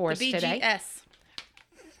someone for us The today. BGS.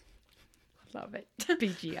 Love it.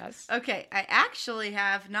 BGS. Okay, I actually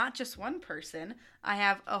have not just one person. I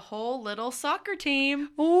have a whole little soccer team.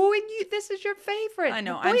 Oh, and this is your favorite. I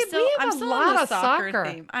know. Boy, I'm we still have a on lot the of soccer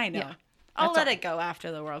theme. I know. Yeah. I'll let it go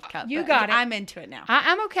after the World Cup. You got it. I'm into it now.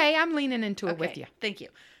 I'm okay. I'm leaning into it with you. Thank you.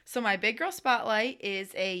 So my Big Girl Spotlight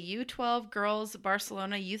is a U12 girls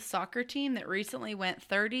Barcelona youth soccer team that recently went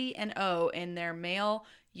 30-0 in their male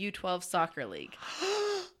U12 soccer league.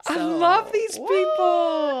 I love these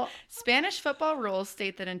people. Spanish football rules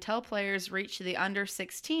state that until players reach the under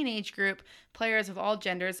 16 age group, players of all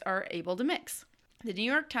genders are able to mix. The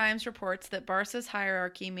New York Times reports that Barca's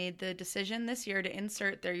hierarchy made the decision this year to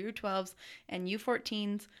insert their U12s and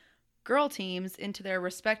U14s girl teams into their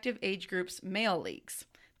respective age groups' male leagues.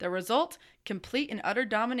 The result, complete and utter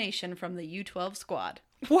domination from the U12 squad.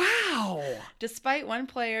 Wow. Despite one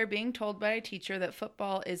player being told by a teacher that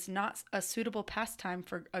football is not a suitable pastime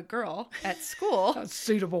for a girl at school. A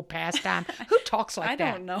suitable pastime. Who talks like that?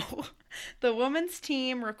 I don't know. The women's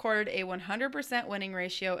team recorded a 100% winning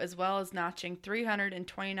ratio as well as notching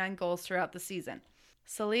 329 goals throughout the season.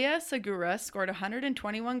 Celia Segura scored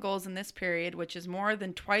 121 goals in this period, which is more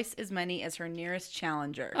than twice as many as her nearest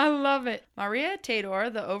challenger. I love it. Maria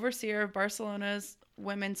Tador, the overseer of Barcelona's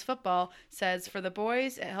women's football, says for the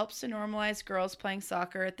boys, it helps to normalize girls playing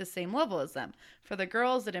soccer at the same level as them. For the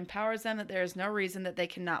girls, it empowers them that there is no reason that they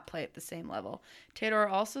cannot play at the same level.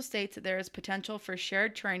 Tador also states that there is potential for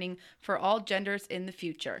shared training for all genders in the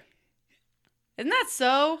future. Isn't that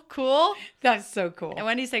so cool? That's so cool. And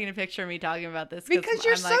Wendy's taking a picture of me talking about this. Because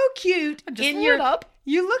you're so cute.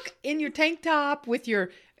 You look in your tank top with your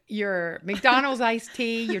McDonald's iced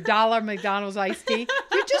tea, your $1 McDonald's iced tea.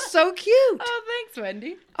 You're just so cute. Oh, thanks,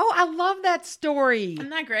 Wendy. Oh, I love that story. Isn't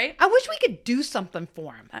that great? I wish we could do something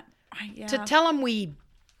for him. Yeah. To tell him we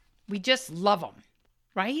just love him,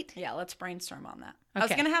 right? Yeah, let's brainstorm on that. Okay. I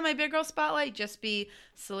was going to have my Big Girl Spotlight just be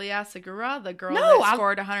Celia Segura, the girl that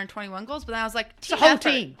scored 121 goals, but then I was like, the whole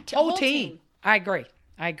team. Whole team. I agree.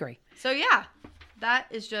 So, yeah, that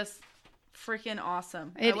is just freaking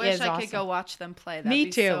awesome. I wish I could go watch them play. That'd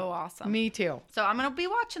be so awesome. Me too. So I'm going to be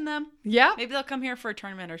watching them. Yeah. Maybe they'll come here for a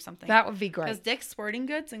tournament or something. That would be great. Because Dick's Sporting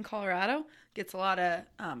Goods in Colorado gets a lot of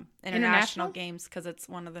international games because it's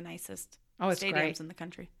one of the nicest stadiums in the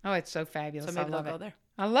country. Oh, it's so fabulous. So maybe they'll go there.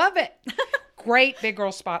 I love it. Great Big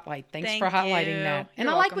Girl Spotlight. Thanks for highlighting that. And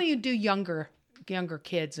I like when you do younger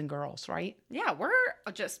kids and girls, right? Yeah, we're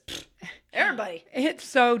just everybody. It's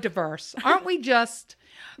so diverse. Aren't we just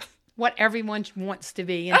what everyone wants to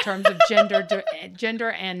be in terms of gender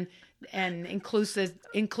and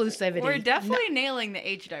inclusivity? We're definitely nailing the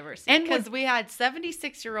age diversity. Because we had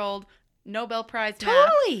 76-year-old Nobel Prize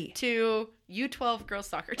math to U12 girls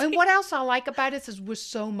soccer team. And what else I like about it is we're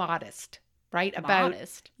so modest. Right?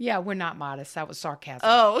 Modest? Yeah, we're not modest. That was sarcasm.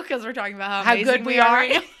 Oh, because we're talking about how good we are.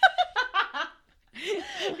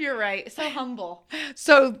 You're right. So humble.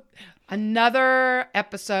 So another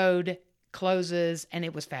episode closes, and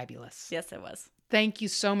it was fabulous. Yes, it was. Thank you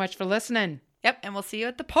so much for listening. Yep, and we'll see you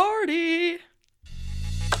at the party.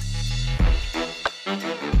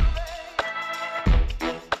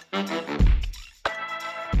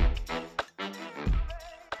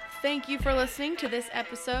 Thank you for listening to this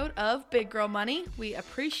episode of Big Girl Money. We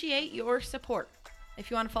appreciate your support.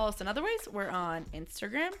 If you want to follow us in other ways, we're on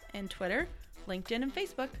Instagram and Twitter, LinkedIn and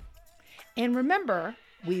Facebook. And remember,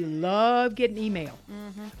 we love getting email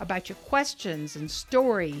about your questions and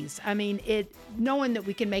stories. I mean, knowing that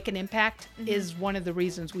we can make an impact is one of the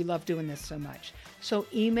reasons we love doing this so much. So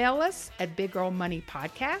email us at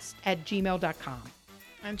biggirlmoneypodcast@gmail.com.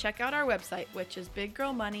 And check out our website, which is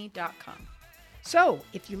biggirlmoney.com. So,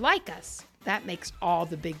 if you like us, that makes all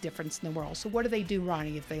the big difference in the world. So what do they do,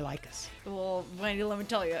 Ronnie, if they like us? Well, Wendy, let me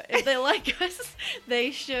tell you. If they like us, they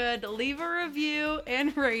should leave a review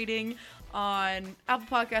and rating on Apple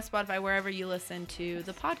Podcasts, Spotify, wherever you listen to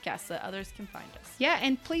the podcast so that others can find us. Yeah,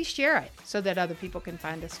 and please share it so that other people can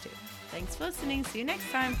find us too. Thanks for listening. See you next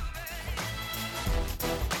time.